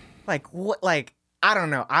what? Like I don't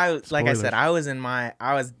know. I Spoilers. said, I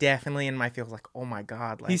was definitely in my feels. Like, oh my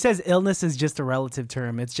god. Like He says illness is just a relative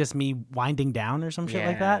term. It's just me winding down or some shit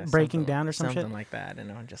like that, breaking something- down or some shit. something like that.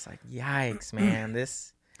 And I'm just like, yikes, man.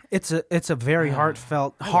 This It's a very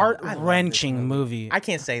heartfelt, I love heart-wrenching this movie. I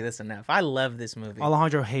can't say this enough. I love this movie.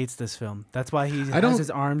 Alejandro hates this film. That's why he has don't-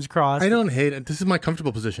 his arms crossed. I don't hate it. This is my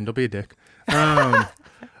comfortable position. Don't be a dick. I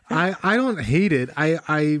don't hate it.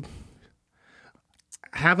 I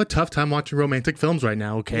have a tough time watching romantic films right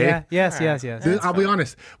now. Okay. Yeah. Yes. I'll be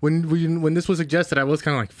honest. When this was suggested, I was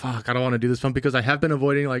kind of like, "Fuck, I don't want to do this film," because I have been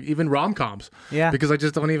avoiding like even rom-coms. Yeah. Because I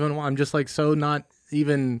just don't even. I'm just like so not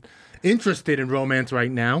even interested in romance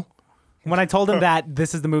right now. When I told him that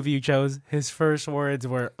this is the movie you chose, his first words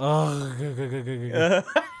were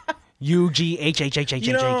UGHHHHH.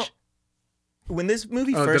 You know, when this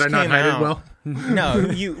movie Oh, first did I not came hide out, it well?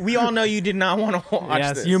 no, we all know you did not want to watch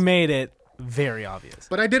Yes, this. you made it very obvious.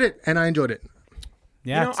 But I did it, and I enjoyed it.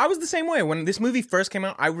 Yeah. You know, I was the same way. When this movie first came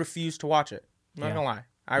out, I refused to watch it. I'm not Yeah. gonna lie.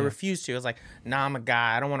 I refused to. I was like, nah, I'm a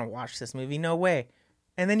guy. I don't want to watch this movie. No way.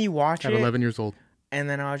 And then you watch At it, 11 years old. and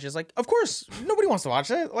then I was just like, of course, nobody wants to watch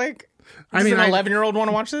it. Like, I Does mean, an 11-year-old want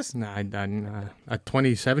to watch this? nah, a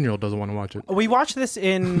 27-year-old doesn't want to watch it. We watched this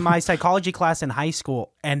in my psychology class in high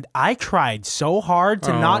school, and I tried so hard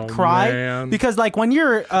to not cry man. because, like, when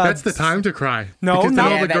you're That's the time to cry. No, because no. then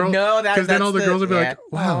all Yeah, the girls, because then all the girls will be like,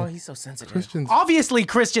 "Wow, oh, he's so sensitive. Christian's." obviously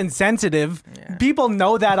Christian sensitive. People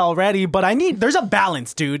know that already, but there's a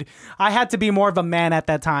balance, dude. I had to be more of a man at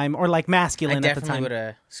that time, or like I masculine at the definitely time. would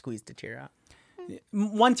have squeezed a tear out.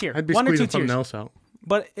 One tear, I'd be one or two squeezing something tears. else out.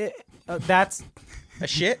 But that's A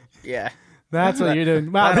shit? Yeah. what you're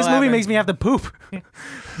doing. Wow, That'll this movie happen. makes me have to poop.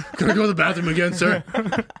 Gonna go to the bathroom again, sir.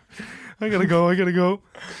 I gotta go.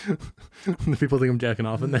 The people think I'm jacking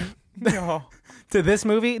off in there. No. To this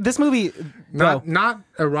movie, bro. Not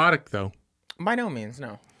erotic though. By no means,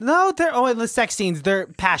 no. No, the sex scenes, they're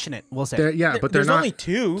passionate, we'll say. But they're There's not only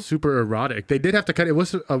 2. super erotic. They did have to cut. It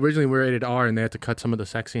was originally rated R, and they had to cut some of the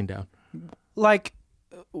sex scene down. Like,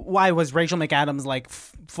 why was Rachel McAdams like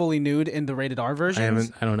fully nude in the rated R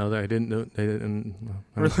version? I don't know that. I didn't know. They didn't.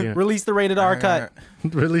 I haven't seen it. Release the rated R cut.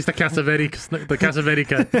 Release the Cassavetes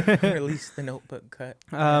cut. Release the Notebook cut.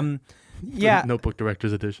 Yeah, Notebook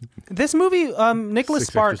Director's Edition. this movie, Nicholas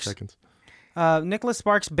 6 extra Sparks. seconds. Nicholas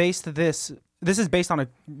Sparks based this. This is based on a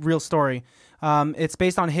real story. It's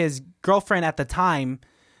based on his girlfriend at the time,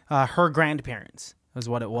 her grandparents is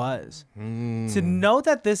what it was. To know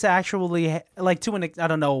that this actually, like, I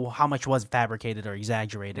don't know how much was fabricated or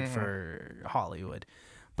exaggerated for Hollywood,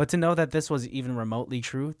 but to know that this was even remotely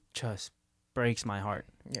true just breaks my heart.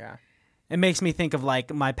 Yeah. It makes me think of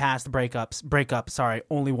like my past breakup. Sorry,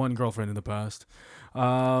 only one girlfriend in the past.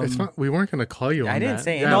 It's not. We weren't gonna call you on I didn't that.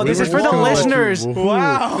 say Yeah, anything. No, we this were is for just the gonna let you- listeners.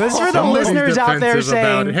 Wow. This is for the Somebody's listeners out there defensive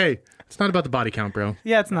about, saying, hey, it's not about the body count, bro.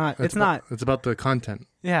 yeah, it's not. It's not. It's about the content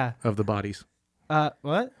Yeah. of the bodies.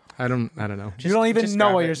 What? I don't know. You don't even Just know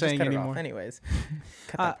grab what it. you're Just saying cut it off. anymore. Anyways,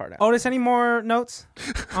 cut that part out. Otis, any more notes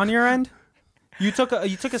on your end? You took a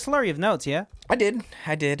slurry of notes, yeah? I did.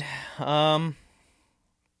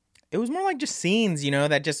 It was more like just scenes,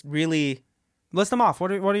 that just really. List them off.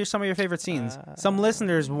 What are some of your favorite scenes? Some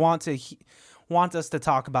listeners want us to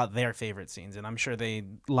talk about their favorite scenes, and I'm sure they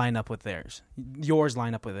line up with theirs. Yours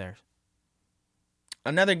line up with theirs.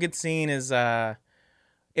 Another good scene is right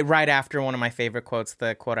after one of my favorite quotes,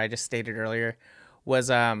 the quote I just stated earlier, was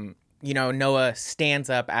Noah stands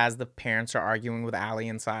up as the parents are arguing with Allie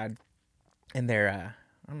inside, and they're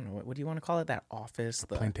I don't know what do you want to call it, that office,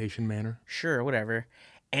 the Plantation Manor. sure, whatever,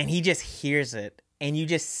 and he just hears it, and you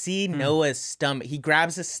just see Noah's stomach. He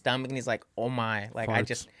grabs his stomach and he's like, "Oh my!" Like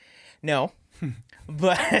Farts. no.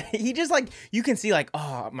 But he just like, you can see like,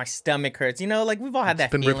 oh, my stomach hurts. Like we've all had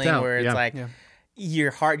that been ripped feeling out, where it's yeah. like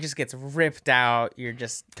your heart just gets ripped out. You're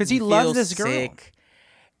just 'Cause he you loves feel this girl. sick.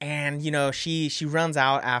 And she runs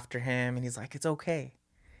out after him, and he's like, "It's okay,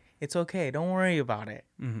 don't worry about it."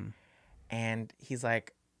 Mm-hmm. And he's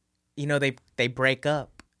like, they break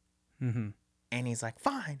up, Mm-hmm. and he's like,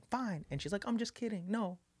 "Fine," and she's like, "I'm just kidding.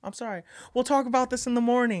 No, I'm sorry. We'll talk about this in the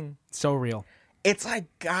morning." So real. It's like,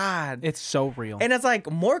 God. It's so real. And it's like,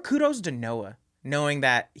 more kudos to Noah, knowing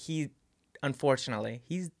that unfortunately,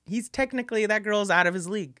 he's technically, that girl's out of his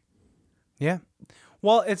league. Yeah.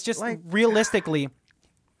 Well, it's just Like- realistically,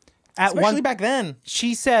 Especially back then.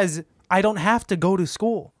 she says, "I don't have to go to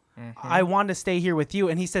school. I want to stay here with you."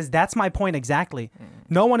 And he says, "That's my point exactly.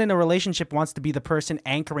 No one in a relationship wants to be the person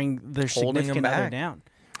anchoring their Holding significant them other back. down,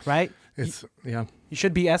 right? It's yeah. You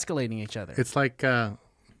should be escalating each other." It's like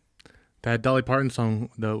that Dolly Parton song,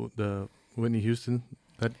 the Whitney Houston,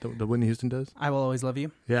 that the Whitney Houston does. I will always love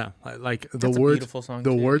you. Yeah, like the That's a words, beautiful song,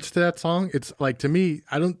 the too. words to that song. It's like, to me,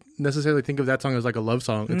 I don't necessarily think of that song as like a love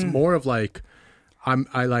song. It's more of like,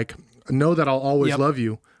 I like know that I'll always Yep. love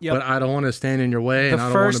you, Yep. but I don't want to stand in your way. The and I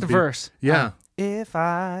don't first wanna be, verse. Yeah. If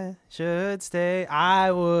I should stay,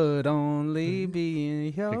 I would only be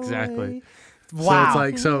in your Exactly. way. Wow. So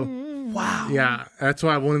it's like wow. Yeah, that's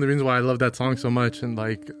why one of the reasons why I love that song so much, and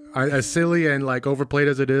like as silly and like overplayed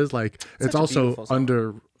as it is, like it's a also beautiful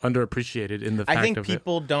song. underappreciated in the fact I think of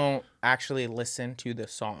people don't actually listen to the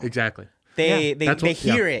song. it. Exactly. They That's they what-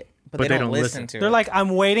 hear yeah. it, but they don't listen to it. They're like, I'm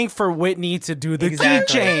waiting for Whitney to do the Exactly.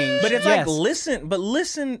 key change. But it's Yes. like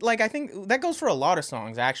listen. Like I think that goes for a lot of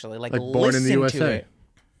songs actually. Like Like listen Born in the to USA. it.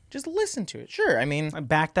 Just listen to it. Sure. I mean,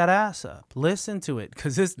 Back that ass up. Listen to it,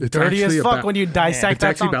 because it's It's dirty as actually fuck about- when you dissect It's that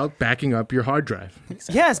actually song. about backing up your hard drive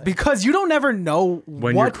Yes, because you don't ever know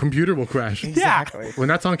when your what. computer will crash. exactly. When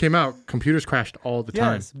that song came out, computers crashed all the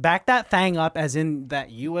time. Yes, back that thing up, as in that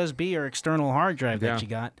USB or external hard drive that Yeah. you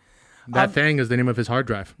got. That thing is the name of his hard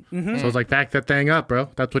drive. So it's like, back that thing up, bro.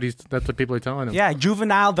 That's what people are telling him. Yeah,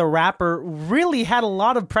 Juvenile the rapper really had a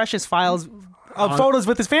lot of precious files photos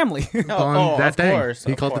with his family. on that of thing. course,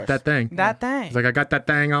 He of called course. it that thing. That thing. He's like, I got that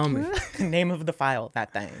thing on me. Name of the file,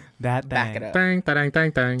 that thing. That Back thing. it up. Dang, dang,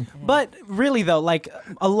 dang, dang. But really, though, like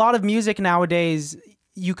a lot of music nowadays,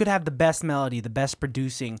 you could have the best melody, the best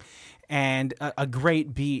producing, and a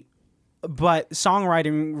great beat. But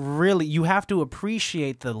songwriting, really, you have to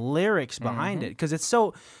appreciate the lyrics behind it because it's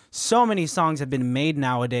so many songs have been made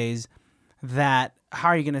nowadays that how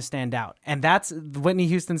are you going to stand out? And that's the Whitney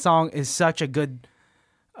Houston song is such a good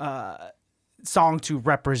song to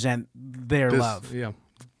represent their love. Yeah.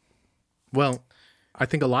 Well, I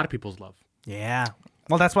think a lot of people's love. Yeah.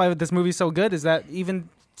 Well, that's why this movie's so good is that even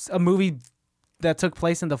a movie that took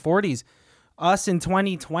place in the 40s, us in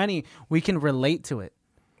 2020, we can relate to it.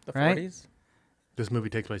 The Right? 40s? This movie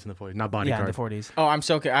takes place in the 40s, not Yeah, in Bodyguard. the 40s. Oh, I'm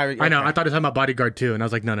so... I know. I thought it was talking about Bodyguard too, and I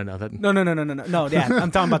was like, no. That, No, yeah.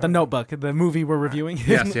 I'm talking about The Notebook, the movie we're reviewing.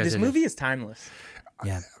 Yes, This it movie is timeless.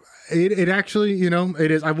 Yeah. It actually,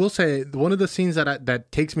 it is. I will say one of the scenes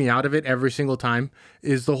that takes me out of it every single time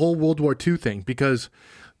is the whole World War II thing because,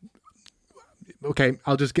 okay,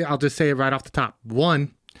 I'll just say it right off the top.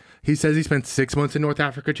 One, he says he spent 6 months in North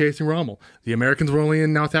Africa chasing Rommel. The Americans were only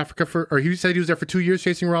in North Africa he said he was there for 2 years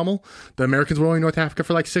chasing Rommel. The Americans were only in North Africa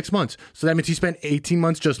for like 6 months. So that means he spent 18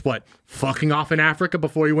 months just fucking off in Africa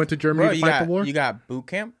before he went to Germany Bro, to fight the war? you got boot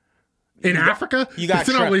camp. In Africa? You got. That's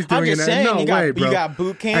not what he's I'm doing just in saying. No you got, way, bro. You got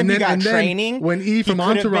boot camp. You got training. When E from He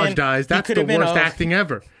could've Entourage been- dies, he that's the could've been worst a- acting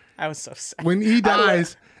ever. I was so sad. When E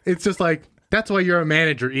dies, it's just like, that's why you're a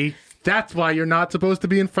manager, E. That's why you're not supposed to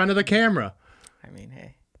be in front of the camera. I mean,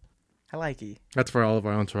 hey, I like E. That's for all of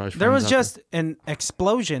our Entourage There friends was out just an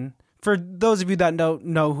explosion. For those of you that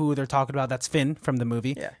know who they're talking about, that's Finn from the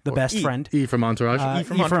movie, Yeah. the best E. friend. there. E from Entourage. E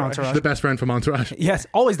from Entourage. The best friend from Entourage. Yes,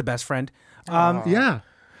 always the best friend. Yeah.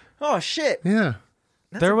 Oh shit! Yeah.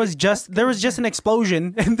 There was just an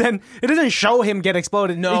explosion, and then it doesn't show him get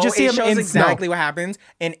exploded. No, you just see it him shows in exactly what happens.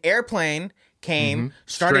 An airplane came,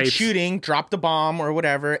 started Strafes. shooting, dropped a bomb or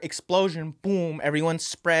whatever. Explosion, boom! Everyone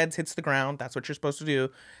spreads, hits the ground. That's what you're supposed to do.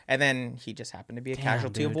 And then he just happened to be a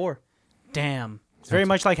casualty of dude. war. Damn. It's very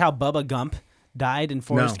much like how Bubba Gump died in No,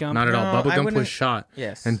 Forrest Gump. not at all. No, Bubba I Gump was wouldn't- shot.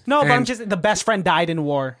 Yes. And, No, but I'm and- just the best friend died in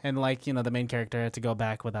war, and the main character had to go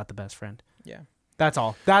back without the best friend. Yeah. That's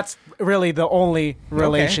all. That's really the only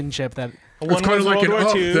relationship that. It's kind of was like World an War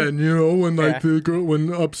Up II. then, when Yeah. the girl,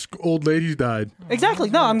 when Up's old ladies died. Exactly.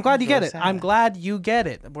 No, I'm glad you get it. sad. I'm glad you get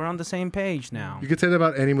it. We're on the same page now. You could say that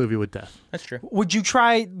about any movie with death. That's true. Would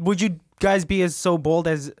you guys be as so bold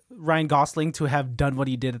as Ryan Gosling to have done what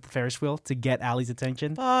he did at the Ferris wheel to get Allie's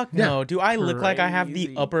attention? Fuck Yeah. no. Do I look like I have the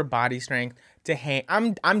Crazy. upper body strength to hang?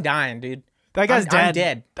 I'm dying, dude. That guy's dead. I'm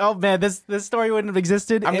dead. Oh man, this story wouldn't have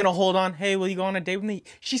existed. I'm gonna hold on. Hey, will you go on a date with me?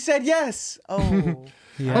 She said yes. Oh,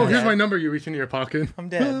 Oh, here's my number. You reach into your pocket. I'm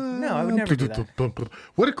dead. No, I would never do that.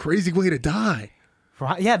 What a crazy way to die.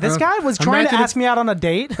 Right, yeah, this guy was trying to imagine ask me out on a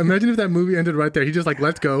date. Imagine if that movie ended right there. He just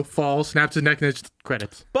lets go, falls, snaps his neck, and it's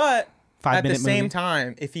credits. But at the 5-minute same movie.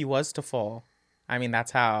 time, if he was to fall, I mean,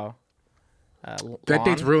 that's how. That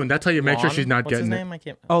date's ruined. That's how you make sure she's not What's getting his it. name? I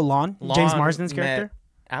can't. Oh, Lon James Lon Marsden's met character.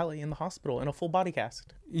 Allie in the hospital in a full body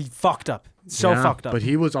cast. He fucked up. So Yeah, fucked up. But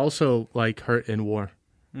he was also hurt in war.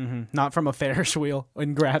 Not from a Ferris wheel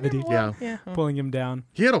in gravity. Yeah. Yeah. Pulling him down.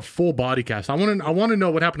 He had a full body cast. I want to know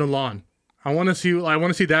what happened to Lon. I want to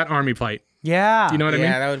see that army fight. Yeah. You know what I mean?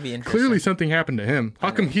 Yeah, that would be interesting. Clearly something happened to him.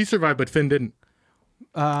 How come he survived but Finn didn't?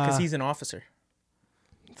 because he's an officer.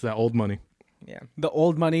 It's that old money. Yeah. The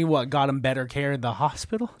old money, got him better care in the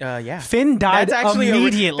hospital? Yeah. Finn died That's actually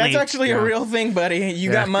immediately. that's actually Yeah. a real thing, buddy.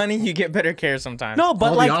 You got money, you get better care sometimes. No,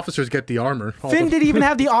 but All like the officers get the armor. Finn didn't even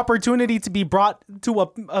have the opportunity to be brought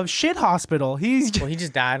to a shit hospital. Well, he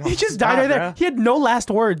just died. He just died right there. Bro. He had no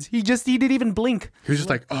last words. He didn't even blink. He was just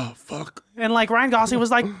like, oh, fuck. And like Ryan Gosling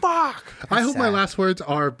was like, fuck. I hope my sad. last words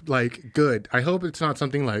are good. I hope it's not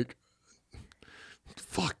something like,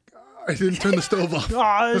 fuck, I didn't turn the stove off.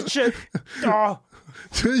 Oh shit. Oh.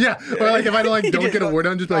 Yeah, or if I don't get a word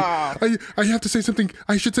out, just I have to say something.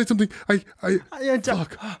 I should say something.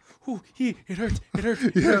 Fuck. It hurts. It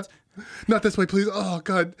hurts. Yeah, not this way, please. Oh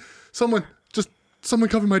God, someone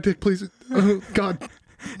cover my dick, please. Oh God.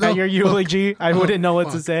 No. At your eulogy, I wouldn't know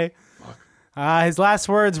what to say. His last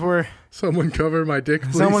words were, Someone cover my dick,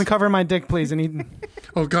 please. "Someone cover my dick, please." And he,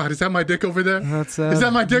 Oh God, is that my dick over there? That's, is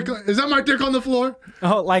that my dick? Is that my dick on the floor?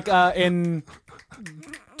 in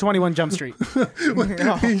 21 Jump Street,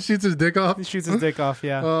 He shoots his dick off. he shoots his dick off.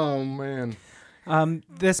 Yeah. Oh man.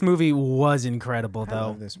 This movie was incredible, I though.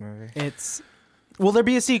 love this movie. It's Will there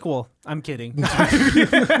be a sequel? I'm kidding.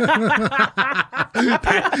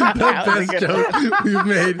 The best joke we've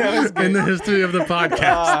made in the history of the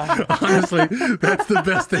podcast. Honestly, that's the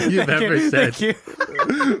best thing you've ever said. Thank you.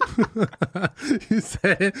 You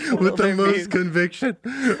said it with the most conviction.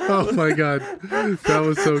 Oh my god, that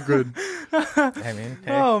was so good. I mean,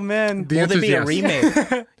 hey. Oh man. The Will answer there is be a yes.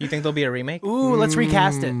 remake? You think there'll be a remake? Ooh, let's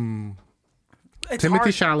recast it. It's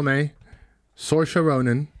Timothy hard. Chalamet, Saoirse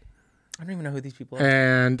Ronan, I don't even know who these people are.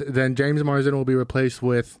 and then James Marsden will be replaced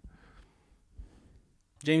with.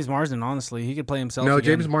 James Marsden, honestly, he could play himself. No,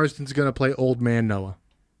 again. James Marsden's gonna play Old Man Noah.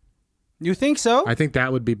 You think so? I think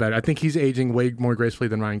that would be better. I think he's aging way more gracefully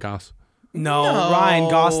than Ryan Gosling. No, No. Ryan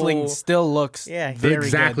Gosling still looks Yeah, very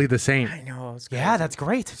exactly good. the same. I know. It's Yeah, that's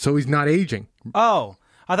great. So he's not aging. Oh,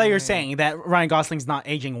 I thought you were saying that Ryan Gosling's not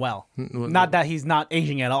aging well. Not that he's not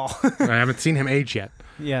aging at all. I haven't seen him age yet.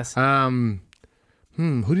 Yes.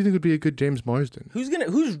 Who do you think would be a good James Marsden? Who's gonna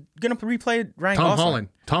replay Ryan Tom Gosling? Holland.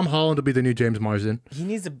 Tom Holland will be the new James Marsden, He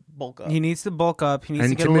needs to bulk up. He needs to bulk up. He needs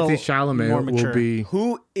and to get Timothy a little Chalamet more mature. will be.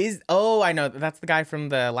 Who is? Oh, I know. That's the guy from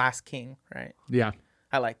The Last King, right? Yeah.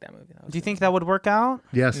 I like that movie. That was Do you think that would work out?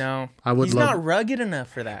 Yes. No, I would He's love. not rugged enough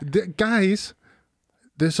for that. Guys,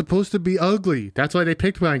 they're supposed to be ugly. That's why they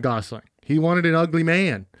picked Ryan Gosling. He wanted an ugly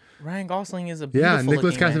man. Ryan Gosling is a Yeah, beautiful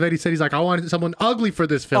Nicholas looking man. Cassavetes said he's like, I wanted someone ugly for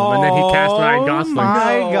this film, and then he cast Ryan Gosling.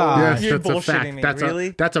 My No. God. Yes, You're that's a fact. bullshitting me, That's really?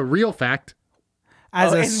 that's a real fact.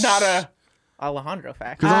 As Oh, a it's not a Alejandro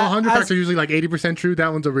fact. Because all 100 as- facts are usually like 80% true.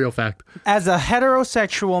 That one's a real fact. as a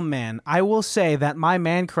heterosexual man, I will say that my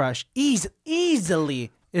man crush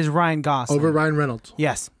easily is Ryan Gosling. Over Ryan Reynolds.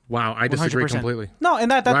 Yes. Wow, I disagree 100%. completely. No,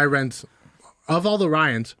 and that Ryan Reynolds, of all the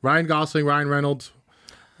Ryans, Ryan Gosling, Ryan Reynolds.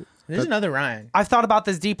 There's another Ryan. I've thought about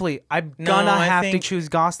this deeply. I'm No, gonna I have to think choose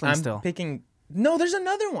Gosling I'm still. picking. No, there's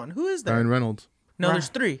another one. Who is there? Ryan Reynolds. No, Ryan- there's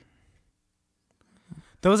three.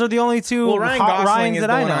 Those are the only two Well, Ryan hot Gosling Ryans is that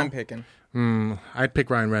the I one know. I'm picking. I'd pick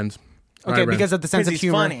Ryan Reynolds. Okay, Ryan because Reynolds. of the sense of he's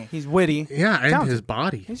humor. funny. He's witty. Yeah, and talented. his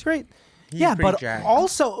body. He's great. He's yeah, pretty but jacked.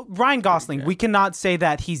 also Ryan Gosling, we cannot say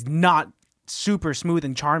that he's not super smooth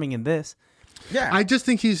and charming in this. Yeah. I just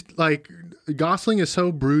think he's like Gosling is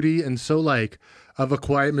so broody and so like of a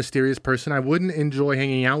quiet, mysterious person. I wouldn't enjoy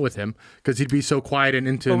hanging out with him because he'd be so quiet and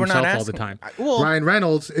into But we're not himself all the asking- time. well- Ryan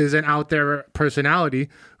Reynolds is an out there personality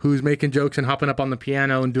who's making jokes and hopping up on the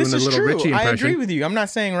piano and doing This the is little true. Richie I impression. agree with you. I'm not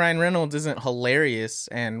saying Ryan Reynolds isn't hilarious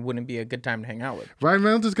and wouldn't be a good time to hang out with. Ryan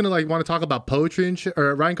Reynolds is gonna like want to talk about poetry and shit,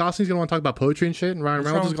 or Ryan Gosling's gonna want to talk about poetry and shit, and Ryan What's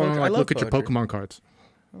Reynolds wrong is gonna with like poetry? I look at love your poetry. Pokemon cards.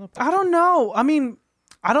 I don't know. I mean,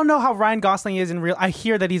 I don't know how Ryan Gosling is in real. I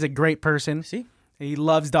hear that he's a great person. See? He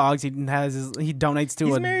loves dogs. He donates to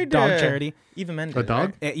He's a married dog to charity. Eva Mendes. A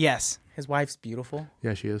dog? right? Yes, His wife's beautiful.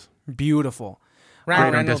 Yeah, she is. beautiful. Great Ryan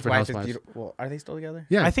on Reynolds' Desperate wife is Housewives. beautiful. Well, are they still together?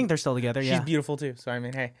 Yeah, I think they're still together. She's Yeah, beautiful too. So I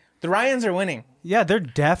mean, hey, the Ryans are winning. yeah, they're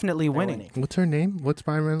definitely winning. winning. What's her name? What's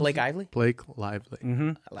Ryan Reynolds? Blake Lively. Blake Lively.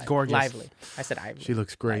 Lively. Gorgeous. Lively. I said Ively. She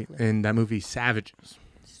looks great Lively. in that movie Savages.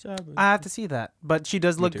 I have to see that, but she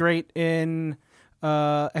does look too. great in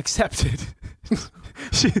Accepted.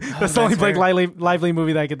 That's the only that's Blake fair. Lively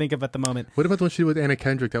movie that I can think of at the moment. What about the one she did with Anna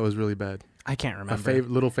Kendrick that was really bad? I can't A remember.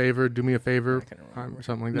 little favor, do me a favor, or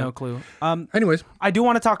something like that. No clue. Anyways, I do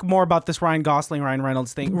want to talk more about this Ryan Gosling, Ryan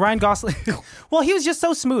Reynolds thing. Ryan Gosling, well, he was just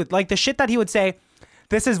so smooth. Like the shit that he would say.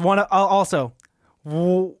 This is one of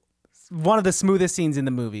the smoothest scenes in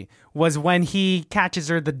the movie was when he catches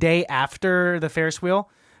her the day after the Ferris wheel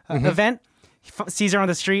event. He sees her on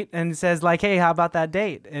the street and says like, "Hey, how about that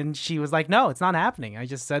date?" And she was like, "No, it's not happening. I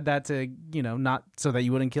just said that to, not so that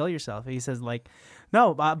you wouldn't kill yourself." And he says like,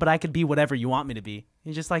 "No, but I could be whatever you want me to be."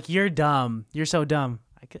 He's just like, "You're dumb. You're so dumb.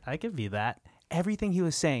 I could be that." Everything he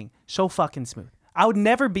was saying, so fucking smooth. I would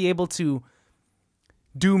never be able to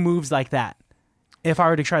do moves like that if I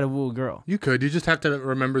were to try to woo a girl. you could. You just have to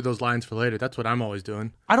remember those lines for later. That's what I'm always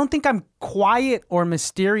doing. I don't think I'm quiet or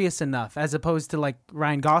mysterious enough as opposed to like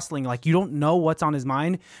Ryan Gosling. Like you don't know what's on his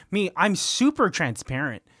mind. Me, I'm super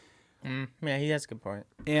transparent. Yeah, he has a good point.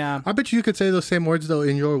 Yeah. I bet you could say those same words though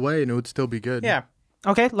in your way, and it would still be good. Yeah.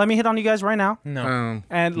 Okay, let me hit on you guys right now. No.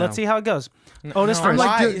 And let's see how it goes. Otis No, first. like,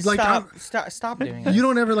 why? dude, like, Stop doing that. You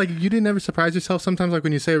don't ever you didn't ever surprise yourself sometimes, like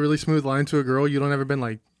when you say a really smooth line to a girl, you don't ever been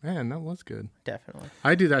like, man, that was good. Definitely.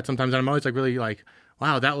 I do that sometimes, and I'm always like really like,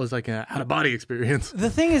 wow, that was like an out of body experience. The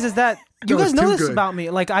thing is that you That guys was know too this good. about me.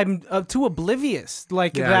 Like I'm too oblivious.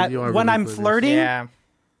 Like Yeah, that you are when really I'm oblivious. flirting, Yeah.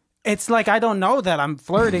 it's like I don't know that I'm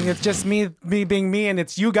flirting. It's just me being me, and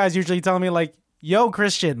it's you guys usually telling me like, "Yo,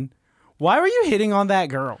 Christian, why were you hitting on that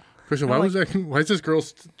girl?" Christian, why was that? Why is this girl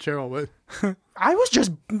Cheryl? What? I was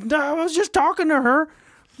just talking to her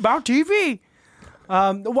about TV.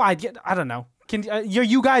 Why? I don't know. Can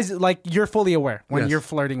you guys like you're fully aware when Yes. you're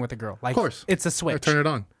flirting with a girl? Like, Of course. it's a I switch. turn it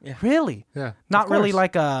on. Really? Yeah. Not of really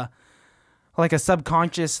course. like a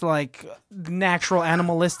subconscious, like natural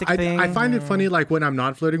animalistic thing. I find it funny, like when I'm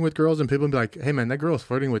not flirting with girls and people be like, "Hey man, that girl's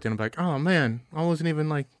flirting with you." And I'm like, "Oh man, I wasn't even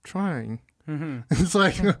like trying." It's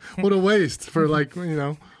like, what a waste for like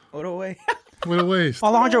What a way. what a waste.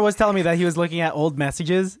 Alejandro was telling me that he was looking at old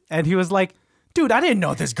messages and he was like, "Dude, I didn't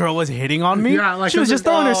know this girl was hitting on me. Yeah, like she was just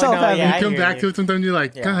something- throwing herself no, at yeah, me." I You come hear back you. to it sometimes you're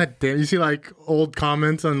like, Yeah. God damn. You see like old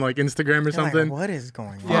comments on like Instagram or something. Like, what is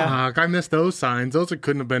going on? Yeah. Fuck, I missed those signs. Those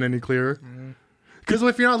couldn't have been any clearer. Mm-hmm. Because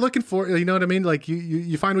if you're not looking for, you know what I mean? Like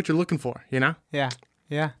you find what you're looking for. You know. Yeah.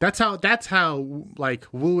 That's how like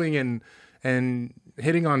wooing and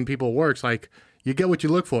hitting on people works. Like you get what you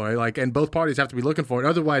look for. Like, and both parties have to be looking for it.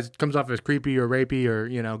 Otherwise, it comes off as creepy or rapey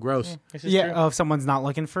or gross. This is Yeah. true. Oh, if someone's not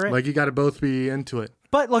looking for it. Like you got to both be into it.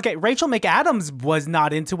 But look at Rachel McAdams was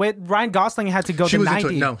not into it. Ryan Gosling had to go She to was 90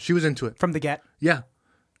 into it. No, she was into it. from the get. Yeah.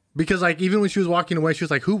 Because like even when she was walking away, she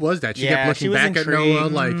was like, "Who was that?" She Yeah, kept she looking was back at Noah.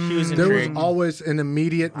 intrigued. Like She was there was intrigued. always an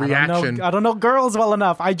immediate I reaction. don't know girls well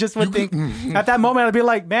enough. I just would think at that moment I'd be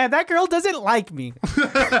like, man, that girl doesn't like me.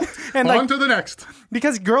 And On like to the next.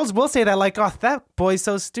 because girls will say that like, oh, that boy's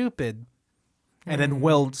so stupid. And then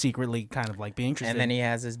will secretly kind of like be interested. And then he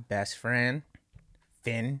has his best friend,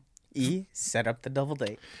 Finn E, set up the double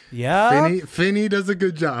date. yeah. Finney does a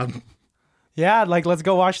good job. Yeah, like let's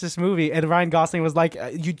go watch this movie. And Ryan Gosling was like,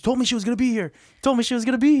 "You told me she was gonna be here. You told me she was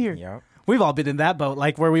gonna be here." Yep. We've all been in that boat,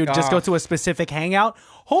 like where we would just go to a specific hangout,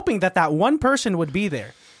 hoping that that one person would be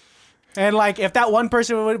there. And like, if that one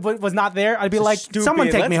person was not there, I'd be like, Stupid. "Someone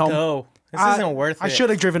take Let's me home." Go. This isn't worth it. I should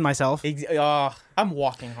have driven myself. I'm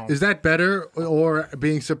walking home. Is that better or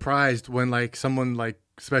being surprised when like someone like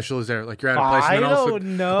special is there? Like you're at a place I and then all of a don't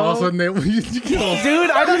sudden, know. all of a sudden they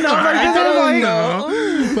Dude, I don't know. Like, I this is don't like- know.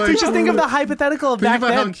 Like, Dude, just think of the hypothetical of think back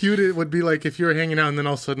about how then. cute it would be like if you were hanging out and then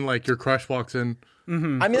all of a sudden like your crush walks in. I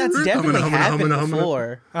mean, that's definitely Humana, happened humana, humana.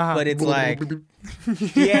 before, but it's like,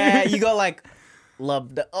 yeah, you go like,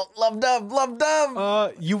 love dub.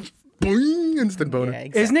 You Boing, instant boner. Yeah,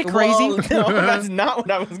 exactly. Isn't it crazy? Well, no, that's not what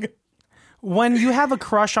I was going to when you have a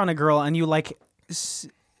crush on a girl and you like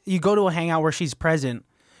you go to a hangout where she's present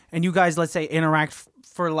and you guys let's say interact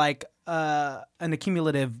for like an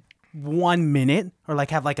accumulative 1 minute or like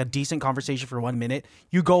have like a decent conversation for 1 minute,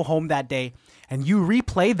 you go home that day and you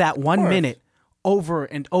replay that 1 minute over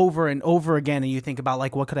and over and over again and you think about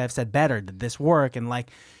like what could I have said better, did this work, and like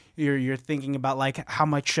you're thinking about like how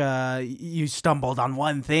much you stumbled on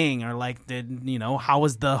one thing, or like how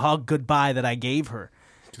was the hug goodbye that I gave her.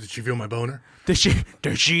 Did she feel my boner? Did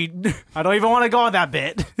she? I don't even want to go on that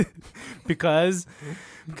bit because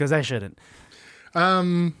I shouldn't.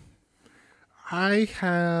 I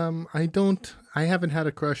haven't had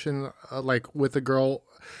a crush in like with a girl.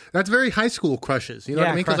 That's very high school crushes. You know what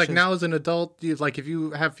Yeah, I mean? Because like crushes. now as an adult, like if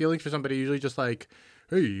you have feelings for somebody, usually just like,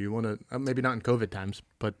 hey, you want to? Maybe not in COVID times,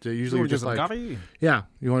 but usually you're just like, yeah,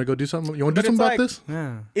 you want to go do something? You want to But do something it's about like-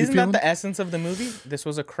 this? Yeah. Isn't feeling that the essence of the movie? This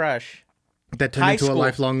was a crush, That turned high into school. a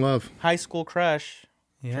lifelong love. high school crush.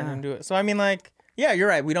 Turned Yeah. into it. So I mean, like, yeah, you're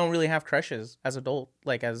right. We don't really have crushes as adults,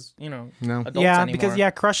 like as No. adults Yeah, anymore.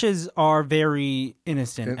 because crushes are very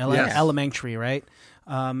innocent, Yes. elementary, right?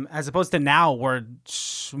 As opposed to now, we're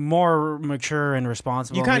more mature and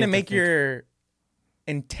responsible. you and we kind of have to make think. your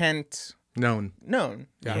intent Known. known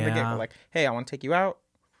from the Yeah. get-go. Like, hey, I want to take you out.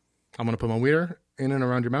 I'm gonna put my wiener in and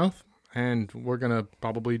around your mouth, and we're gonna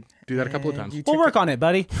probably do that a couple of times. You We'll took work on it,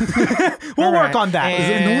 buddy. We'll All work right. on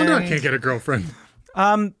that. No wonder I And- can't get a girlfriend.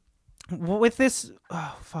 With this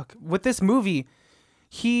with this movie,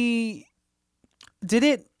 did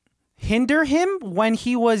it hinder him when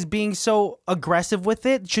he was being so aggressive with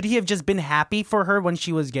it? Should he have just been happy for her when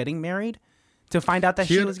she was getting married to find out that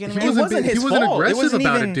she was getting he married? wasn't, wasn't he his wasn't fault. It aggressive wasn't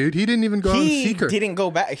about even- it, dude. He didn't even go out and He seek her. didn't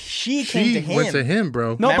go back. She came to him. went to him,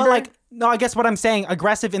 bro. No, Remember? but like, no, I guess what I'm saying,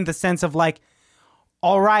 aggressive in the sense of like,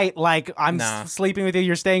 all right, like I'm Nah. sleeping with you,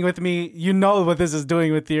 you're staying with me. You know what this is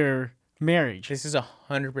doing with your marriage. This is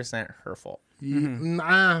 100% her fault.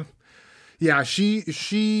 Nah. Yeah,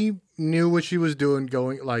 she knew what she was doing.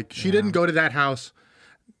 Going like she didn't go to that house.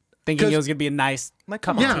 Thinking it 'cause- was gonna be a nice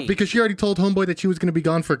cup Yeah, of tea. because she already told homeboy that she was gonna be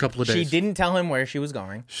gone for a couple of days. She didn't tell him where she was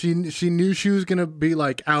going. She knew she was gonna be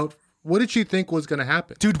like out. What did she think was gonna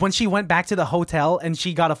happen? Dude, when she went back to the hotel and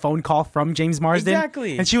she got a phone call from James Marsden,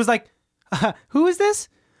 Exactly. and she was like, "Who is this?"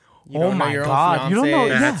 You don't know my your own God, you don't know. fiancé.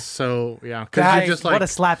 Yeah, That's so yeah. Because That- you're just like what a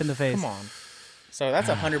slap in the face. Come on. So that's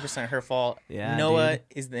 100% her fault. Yeah, Noah dude.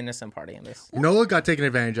 is the innocent party in this. Noah got taken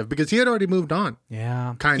advantage of because he had already moved on.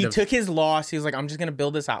 Yeah. Kind He of. took his loss. He was like, I'm just going to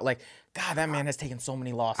build this out. Like, God, that man has taken so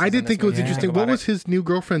many losses. I in did this think it was movie. interesting. Think What about was his new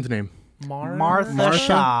girlfriend's name? it. Martha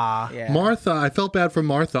Shaw. Yeah. Martha. I felt bad for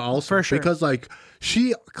Martha also For sure. because like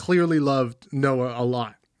she clearly loved Noah a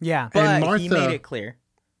lot. Yeah. But and he Martha- made it clear.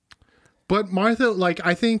 But Martha, like,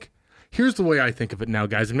 I think, here's the way I think of it now,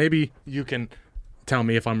 guys, and maybe you can tell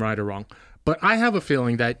me if I'm right or wrong. But I have a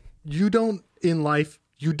feeling that you don't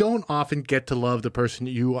often get to love the person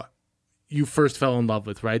you first fell in love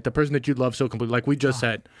with, right? The person that you love so completely, like we just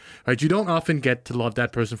said, right? You don't often get to love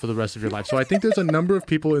that person for the rest of your life. So I think there's a number of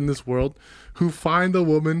people in this world who find a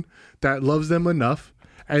woman that loves them enough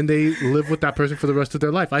and they live with that person for the rest of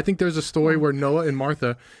their life. I think there's a story where Noah and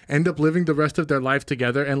Martha end up living the rest of their life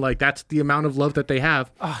together, and like that's the amount of love that they have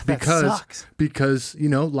that sucks. because you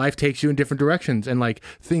know life takes you in different directions and like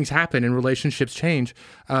things happen and relationships change.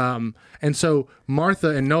 And so Martha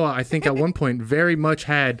and Noah, I think at one point very much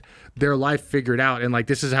had their life figured out and like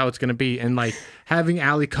this is how it's going to be. And like having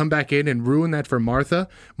Allie come back in and ruin that for Martha,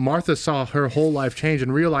 Martha saw her whole life change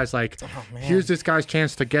and realized like, here's this guy's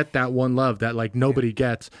chance to get that one love that like nobody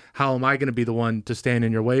gets. How am I going to be the one to stand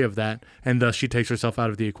in your way of that? And thus she takes herself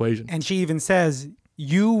out of the equation. And she even says,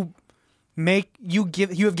 you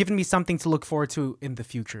have given me something to look forward to in the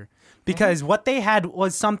future. Because what they had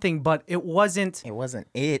was something, but it wasn't It wasn't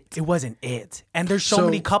it. And there's so So-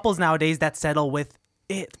 many couples nowadays that settle with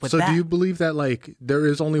it. With So that. do you believe that like there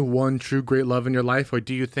is only one true great love in your life, or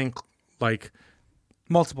do you think like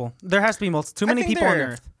Multiple. There has to be multiple. Too I many think people on there-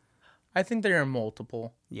 earth. I think there are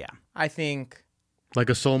multiple. Yeah. I think a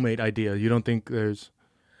soulmate idea? You don't think there's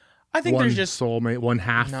one there's just soulmate, one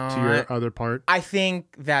half No, to your other part? I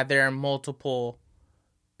think that there are multiple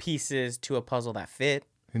pieces to a puzzle that fit.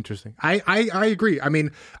 Interesting. I agree. I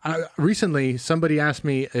mean, recently somebody asked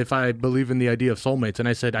me if I believe in the idea of soulmates, and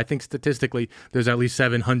I said I think statistically there's at least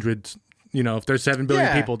 700. You know, if there's 7 billion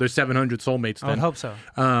Yeah. people, there's 700 soulmates. I would Then hope so.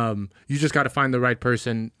 you just got to find the right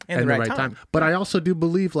person And and the the right right time. time. But I also do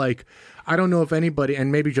believe, like, I don't know if anybody, and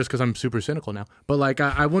maybe just because I'm super cynical now, but like,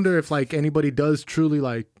 I wonder if like anybody does truly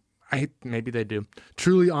like, maybe they do,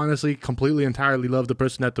 truly, honestly, completely, entirely love the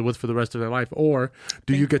person that they're with for the rest of their life, or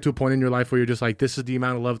do you get to a point in your life where you're just like, this is the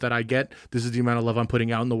amount of love that I get, this is the amount of love I'm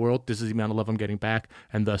putting out in the world, this is the amount of love I'm getting back,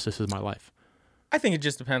 and thus this is my life. I think it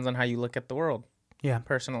just depends on how you look at the world. Yeah.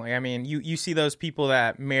 Personally, I mean, you see those people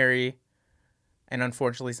that marry, and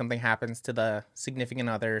unfortunately something happens to the significant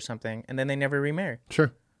other or something, and then they never remarry.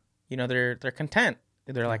 Sure. You know, they're content.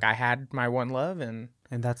 They're like, I had my one love, and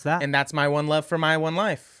that's that. that's my one love for my one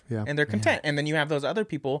life. Yeah. And they're content. And then you have those other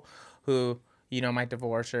people who, you know, might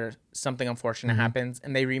divorce or something unfortunate happens,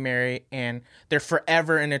 and they remarry, and they're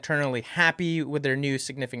forever and eternally happy with their new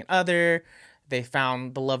significant other. They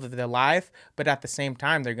found the love of their life, but at the same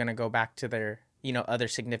time, they're gonna go back to their, you know, other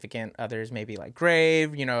significant others, maybe like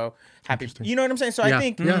grave, you know, happy. You know what I'm saying? So Yeah. I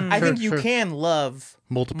think Yeah, I sure, think you sure. can love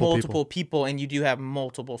Multiple people, and you do have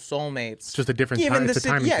multiple soulmates. It's just a different Given time. the It's a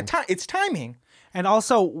timing yeah, thing. it's timing. And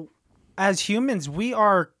also, as humans, we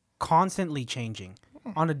are constantly changing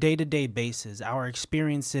on a day-to-day basis. Our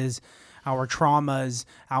experiences, our traumas,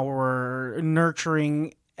 our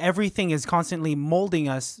nurturing, everything is constantly molding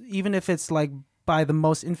us, even if it's like by the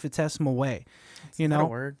most infinitesimal way. You that know, a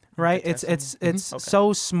word? right? It's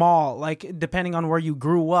so small. Like depending on where you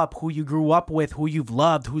grew up, who you grew up with, who you've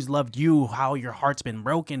loved, who's loved you, how your heart's been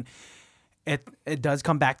broken. It does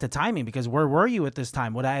come back to timing, because where were you at this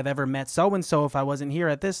time? Would I have ever met so and so if I wasn't here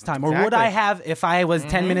at this time? Or would Exactly. I have, if I was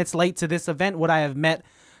 10 minutes late to this event, would I have met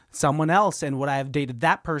someone else, and would I have dated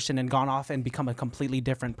that person and gone off and become a completely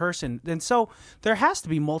different person? And so there has to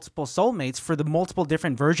be multiple soulmates for the multiple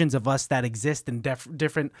different versions of us that exist in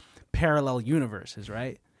different parallel universes,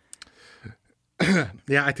 right?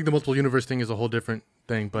 Yeah, I think the multiple universe thing is a whole different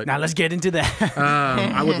thing, but Now let's get into that.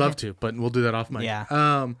 I would love to, but we'll do that off mic. Yeah.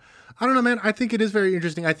 I don't know, man. I think it is very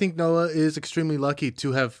interesting. I think Noah is extremely lucky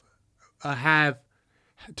to have had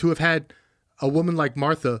a woman like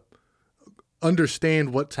Martha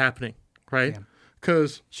understand what's happening, right?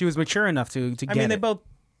 Because She was mature enough to get I mean, they it. both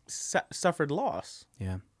suffered loss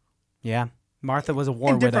Yeah. Martha was a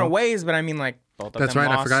war in different widow. ways, but I mean, like both of that's them right.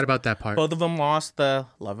 lost, I forgot about that part. both of them lost the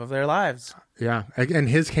love of their lives. Yeah, and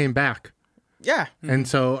his came back, Yeah, and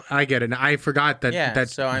so I get it. And I forgot that Yeah,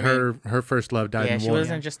 so I her first love died yeah. in She war.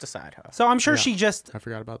 wasn't just a side hoe. So I'm sure she just I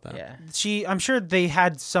forgot about that. Yeah, I'm sure they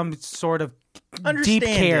had some sort of deep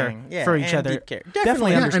Understanding, care yeah, for each and other. deep care. Definitely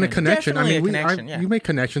Definitely. Yeah, and a understand. connection. I Definitely mean, a connection, yeah. you make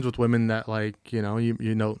connections with women that, like, you know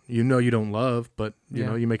you don't love, but you Yeah.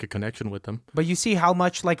 know you make a connection with them. But you see how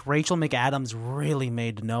much like Rachel McAdams really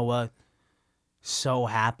made Noah so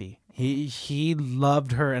happy. He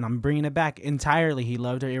loved her, and I'm bringing it back entirely. He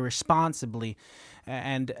loved her irresponsibly,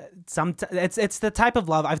 and it's the type of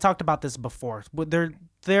love I've talked about this before. But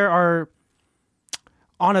there are,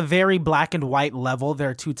 on a very black and white level, there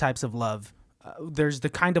are two types of love. There's the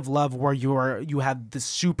kind of love where you have the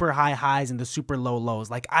super high highs and the super low lows.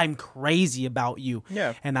 Like, I'm crazy about you,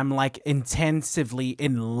 and I'm like intensively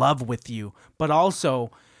in love with you, but also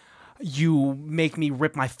you make me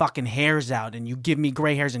rip my fucking hairs out, and you give me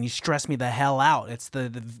gray hairs, and you stress me the hell out. It's the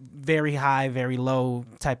very high, very low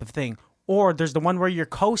type of thing. Or there's the one where you're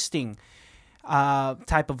coasting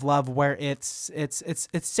type of love, where it's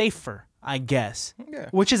safer, I guess. Yeah.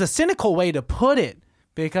 Which is a cynical way to put it,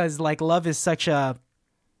 because like love is such a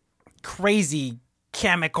crazy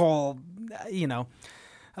chemical,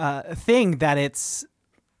 thing that it's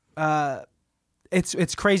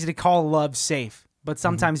crazy to call love safe. But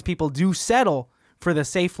sometimes people do settle for the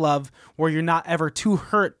safe love where you're not ever too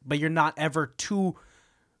hurt, but you're not ever too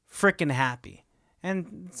freaking happy.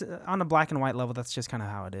 And on a black and white level, that's just kind of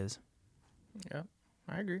how it is. Yeah,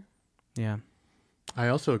 I agree. Yeah. I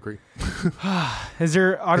also agree. Are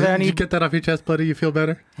there Did any? you get that off your chest, buddy? You feel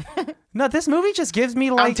better? No, this movie just gives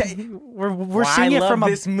me like we're seeing it from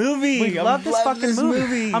this movie. We love this fucking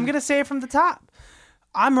movie. I'm gonna say it from the top.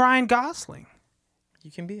 I'm Ryan Gosling,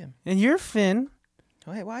 You can be him. and you're Finn,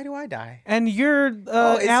 Wait, why do I die? and you're is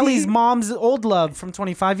Allie's he? mom's old love from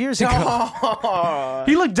 25 years ago. Oh,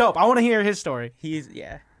 He looked dope. I want to hear his story. he's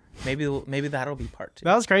Maybe that'll be part 2.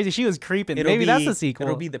 That was crazy. She was creeping. Maybe that's the sequel.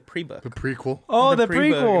 It'll be the pre-book. The prequel. Oh, the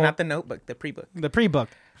pre-book, prequel. not the notebook. The pre-book. The pre-book.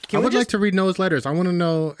 I would like to read Noah's letters. I want to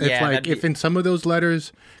know if, Yeah, that'd if be- in some of those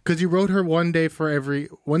letters, because you wrote her one day for every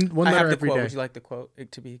one I letter have the every quote. day. Would you like the quote?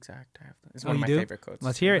 To be exact, I have. It's Oh, one of you my do? favorite quotes.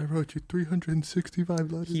 Let's hear I it. wrote you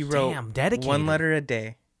 365 letters. He wrote Damn, dedicated. 1 letter a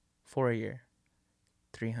day for a year.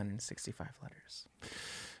 365 letters.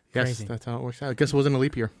 Yes, Crazy. that's how it works out. I guess it wasn't a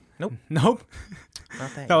leap year. Nope. Not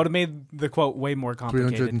that. That would have made the quote way more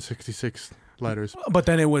complicated. 366 letters. But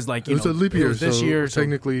then it was like, It was a leap it year, was this so year. So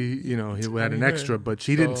technically, he had an extra, but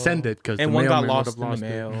she didn't send it because And the one got mailman would lost have in the lost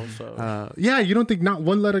mail. it. So. Yeah, you don't think not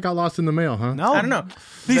one letter got lost in the mail, huh? no, I don't know.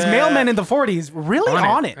 These The- mailmen in the 40s really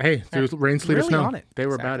on it. Hey, through rain, sleet, or Really snow. on it. They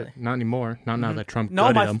were about it. Exactly. Not anymore. Not now that Trump No,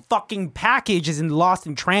 gutted my them. fucking package is lost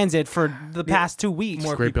in transit for the past 2 weeks.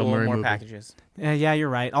 More Great Bill people, Murray more movie. packages. Yeah, you're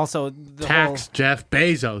right. Also, the Tax Jeff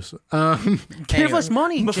Bezos. Give Anyway, us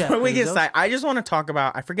money, Before Jeff we get Bezos. started, I just want to talk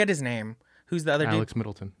about. I forget his name. Who's the other Alex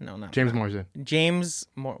Middleton. dude? No, not James not- Marsden. James.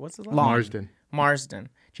 What's his last Long. Marsden. Marsden.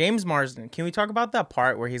 James Marsden. Can we talk about that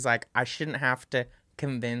part where he's like, I shouldn't have to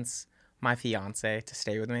convince my fiance to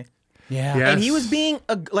stay with me? Yeah. Yeah. And he Yes. was being,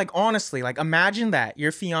 honestly, imagine that.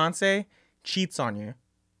 Your fiance cheats on you,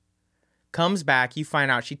 comes back, you find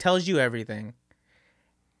out, she tells you everything,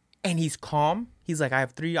 and he's calm. He's like, I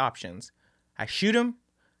have 3 options. I shoot him,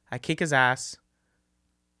 I kick his ass,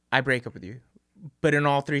 I break up with you. But in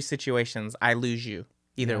all 3 situations, I lose you.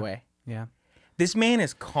 Either way. Yeah. This man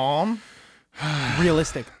is calm.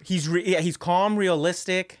 Realistic. He's calm,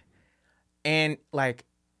 realistic, and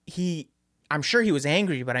I'm sure he was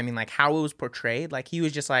angry, but I mean, how it was portrayed, he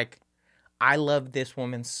was just like, I love this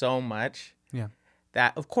woman so much Yeah.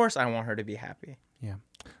 that of course I want her to be happy. Yeah.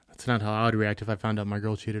 That's not how I would react if I found out my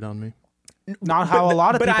girl cheated on me. Not how a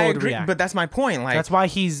lot of but people I would agree, react. But that's my point. That's why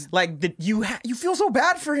he's You feel so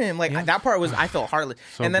bad for him. That part was I felt heartless,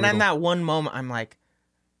 So and then in brutal. that one moment, I'm like,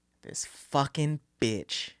 this fucking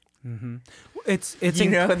bitch. it's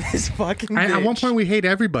This fucking bitch. At one point, we hate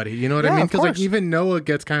everybody. You know what Yeah, I mean? of Because course. even Noah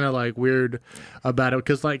gets kind of weird about it.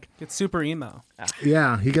 Because it's super emo.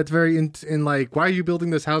 yeah, he gets very in why are you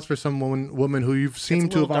building this house for some woman who you've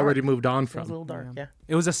seemed to little have already dark. moved on It was a from? little dark. Yeah.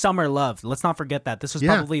 It was a summer love. Let's not forget that. This was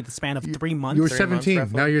Yeah. probably the span of 3 months. You were 3 months 17.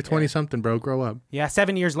 roughly. Now you're Yeah. 20 something, bro. Grow up. Yeah,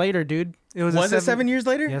 7 years later, dude. It was, Was it 7 years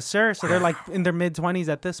later? Yes, sir. So they're in their mid-20s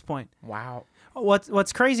at this point. Wow.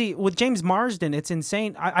 What's crazy with James Marsden? It's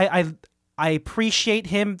insane. I appreciate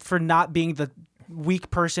him for not being the weak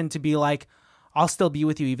person to be like, I'll still be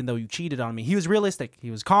with you even though you cheated on me. He was realistic. He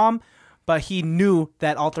was calm, but he knew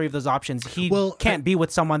that all 3 of those options, he can't be with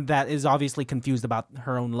someone that is obviously confused about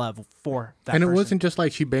her own love for that And it person. wasn't just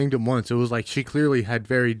like she banged him once. It was like she clearly had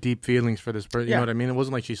very deep feelings for this person. You Yeah. know what I mean? It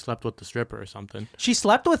wasn't like she slept with the stripper or something. She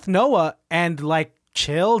slept with Noah and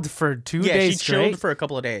chilled for 2 Yeah, days she straight. chilled for a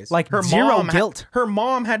couple of days. Like, zero guilt. Her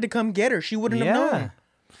mom had to come get her. She wouldn't have known.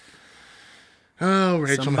 Oh,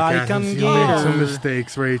 Rachel Somebody come McAdams, you get made some her.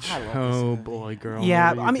 mistakes, Rach. I love this Oh movie. boy, girl. Yeah,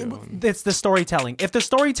 what are you I mean, doing? it's the storytelling. If the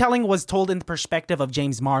storytelling was told in the perspective of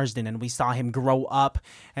James Marsden and we saw him grow up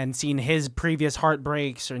and seen his previous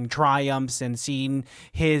heartbreaks and triumphs and seen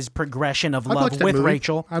his progression of I'd watch love that with movie.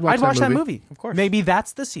 Rachel, I'd watch that movie. Of course. Maybe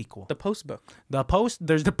that's the sequel. The post book. The post,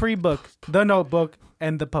 there's the pre-book, the notebook,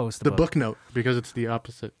 and the post. The book note, because it's the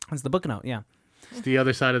opposite. It's the book note, yeah. It's the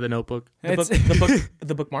other side of the notebook. The It's- book.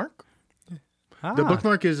 The bookmark. The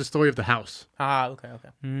bookmark is the story of the house. Ah, okay.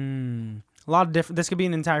 A lot of different. This could be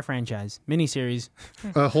an entire franchise, miniseries.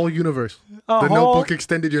 A whole universe. A The whole- Notebook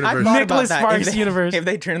extended I universe. thought Nicholas about that. Sparks universe. If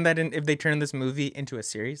they turn that in, if they turn this movie into a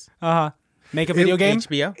series, Make a video game.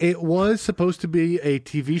 HBO. It was supposed to be a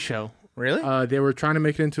TV show. Really? They were trying to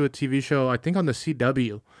make it into a TV show, I think on the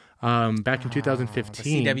CW, back in the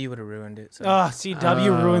 2015. CW would have ruined it. So.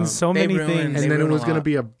 CW ruins so they many ruined- things. they And then it ruined a was going to lot.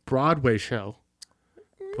 be a Broadway show.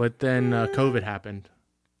 But then COVID happened.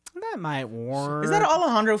 That might work. Is that an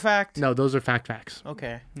Alejandro fact? No, those are facts.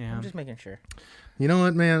 Okay. Yeah. I'm just making sure. You know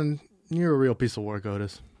what, man? You're a real piece of work,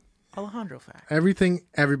 Otis. Alejandro fact. Everything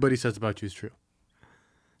everybody says about you is true.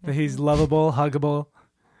 That he's lovable, huggable,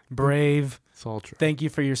 brave. It's all true. Thank you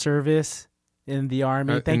for your service in the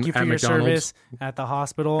army. Thank you for at your McDonald's. service at the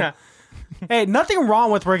hospital. Hey, nothing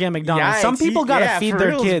wrong with working at McDonald's. Some Yikes, people gotta yeah, feed for their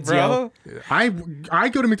reals, kids, bro. yo. I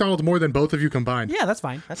go to McDonald's more than both of you combined. Yeah, that's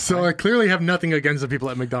fine. So I clearly have nothing against the people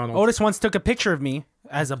at McDonald's. Otis once took a picture of me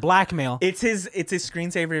as a blackmail. It's his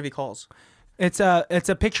screensaver if he calls. It's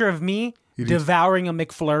a picture of me devouring a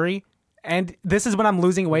McFlurry, and this is when I'm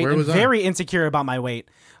losing weight Where and was I? very insecure about my weight.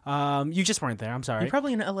 You just weren't there. I'm sorry. You're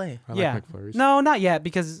probably in LA. I yeah. like McFlurries. No, not yet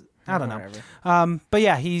because I don't know. Whatever. But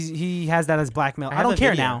yeah, he has that as blackmail. I have don't a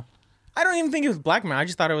care video. now. I don't even think it was blackmail. I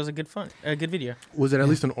just thought it was a good video. Was it at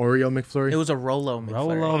least an Oreo McFlurry? It was a Rolo McFlurry.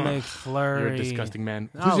 Rolo You're McFlurry. a disgusting man.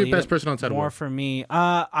 I'll Who's your eat best it. person on set of More work? for me.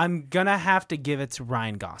 I'm gonna have to give it to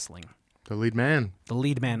Ryan Gosling, The lead man. the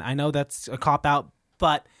lead man. I know that's a cop out,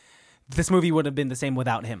 but this movie would have been the same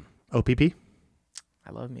without him. OPP?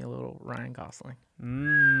 I love me a little Ryan Gosling.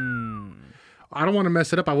 I don't want to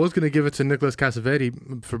mess it up. I was going to give it to Nicholas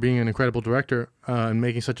Cassavetes for being an incredible director and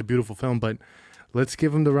making such a beautiful film, but let's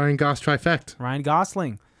give him the Ryan Goss trifecta. Ryan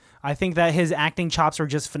Gosling. I think that his acting chops are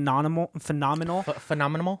just phenomenal, Phenomenal.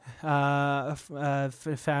 pheromonal.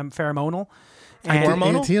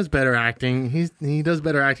 Hormonal? He has better acting. He does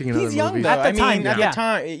better acting in He's other young movies. though. At the I mean, time, at yeah. the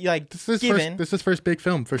time, like This is given. his first big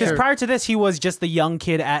film for Because sure. prior to this, he was just the young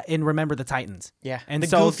kid in Remember the Titans. Yeah, And the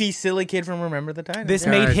so goofy, silly kid from Remember the Titans. this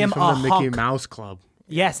Yeah. made Guys, him he's from a the Mickey hunk. Mouse Club.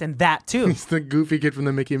 Yes, and that too. He's the goofy kid from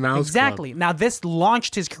the Mickey Mouse Club. Exactly. Now this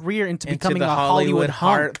launched his career into into becoming the a Hollywood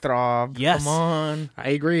hunk. heartthrob. Yes. Come on. I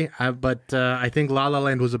agree, but I think La La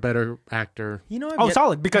Land was a better actor. You know, I've Oh, yet-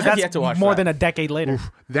 solid, because I've yet that's to watch more that. than a decade later.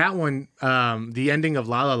 That one, the ending of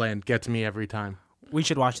La La Land gets me every time. We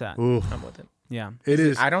should watch that. Ooh, I'm with it. Yeah. it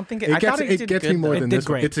is. I don't think it I gets thought it did gets good, me more though. than did this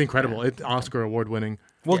one. great. It's incredible. It's Oscar award winning.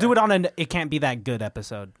 We'll Yeah. do it on an It Can't Be That Good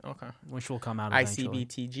episode, Okay. which will come out eventually.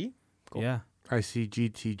 ICBTG. Cool. Yeah.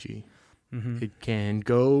 ICGTG. Mm-hmm. It can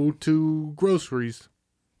go to groceries.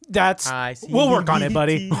 That's ICBTG. we'll work on it,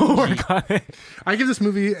 buddy. We'll work on it. I give this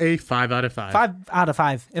movie a 5 out of 5. 5 out of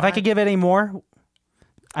 5. If I could give it any more,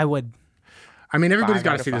 I would. I mean, everybody's 5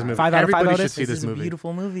 got out to of see this 5. movie. 5 out of 5, Everybody should Otis? see This this is a movie.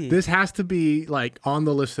 beautiful movie. This has to be like on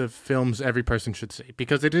the list of films every person should see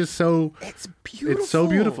because it is so. it's beautiful. It's so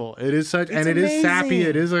beautiful. It is such, It's and it is sappy. amazing.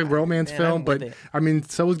 It is a romance Man, film, I'm but with it. I mean,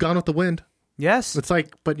 so is Gone with the Wind. Yes. It's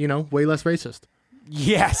like, but you know, way less racist.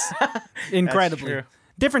 Yes. Incredibly. true.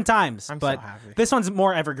 Different times, I'm so but happy. this one's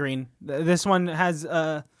more evergreen. This one has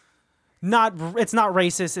it's not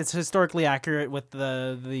racist. It's historically accurate with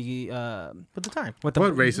the With the time. with the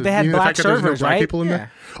What racist? They had You mean the black fact that there's no servers, black right? people in Yeah.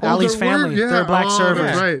 there? Ali's there were? family, Yeah. they're black Oh, servers.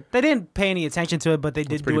 That's right. They didn't pay any attention to it, but they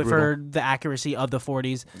did pretty do it for the accuracy of the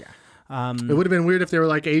 40s. Yeah. It would have been weird if they were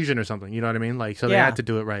like Asian or something. You know what I mean? Like, so they Yeah. had to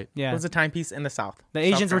do it right. Yeah, It was a timepiece in the South. the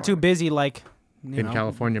Asians were too busy, like In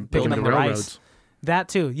California, building building the the rice. railroads. That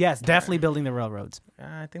too. Yes, definitely building the railroads.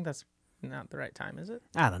 I think that's not the right time, is it?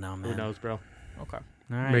 I don't know, man. Who knows, bro? Okay.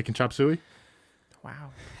 All right. Making chop suey. Wow.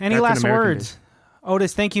 Any That's an last American words,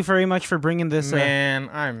 Otis? Thank you very much for bringing this. Man,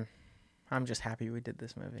 I'm just happy we did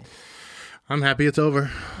this movie. I'm happy it's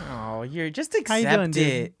over. Oh, you're just How you accept doing, dude?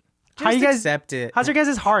 it. Just How you guys- accept it. How's your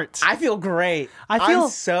guys' hearts? I feel great. I'm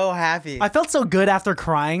so happy. I felt so good after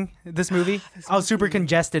crying this movie. I was super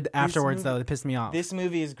congested afterwards, though. It pissed me off. This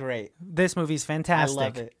movie is great. This movie's fantastic. I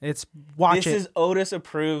love it. It's watch This it. is Otis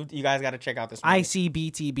approved. You guys got to check out this movie.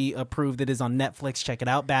 ICBTB approved. It is on Netflix. Check it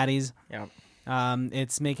out, baddies. Yeah.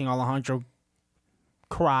 It's making Alejandro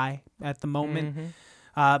cry at the moment.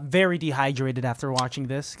 Very dehydrated after watching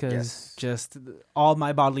this because Yes. just all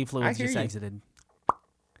my bodily fluids hear just you. exited.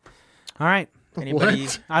 All right. Anybody?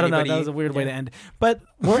 What? I don't know. That anybody- was a weird way to yeah. end. But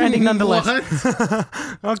we're ending nonetheless.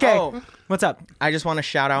 What? Okay. Oh, What's up? I just want to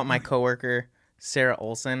shout out my coworker Sarah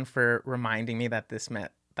Olson for reminding me that this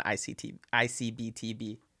met the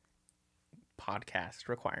ICBTB podcast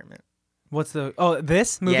requirement. What's the... Oh,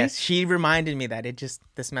 this movie? Yes, she reminded me that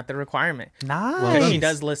this met the requirement. Nice. Because she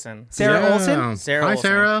does listen. Sarah Yeah. Olson? Sarah Hi, Olson.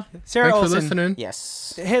 Sarah. Sarah Thanks Olson. for listening.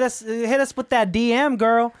 Yes. Hit us with that DM,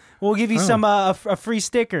 girl. We'll give you Oh. some a free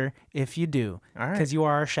sticker if you do. All right. Because you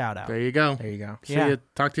are our shout out. There you go. There you go. See Yeah. you.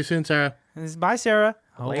 Talk to you soon, Sarah. Bye, Sarah.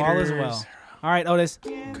 Hope all is Laters. well. All right, Otis.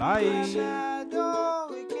 Bye.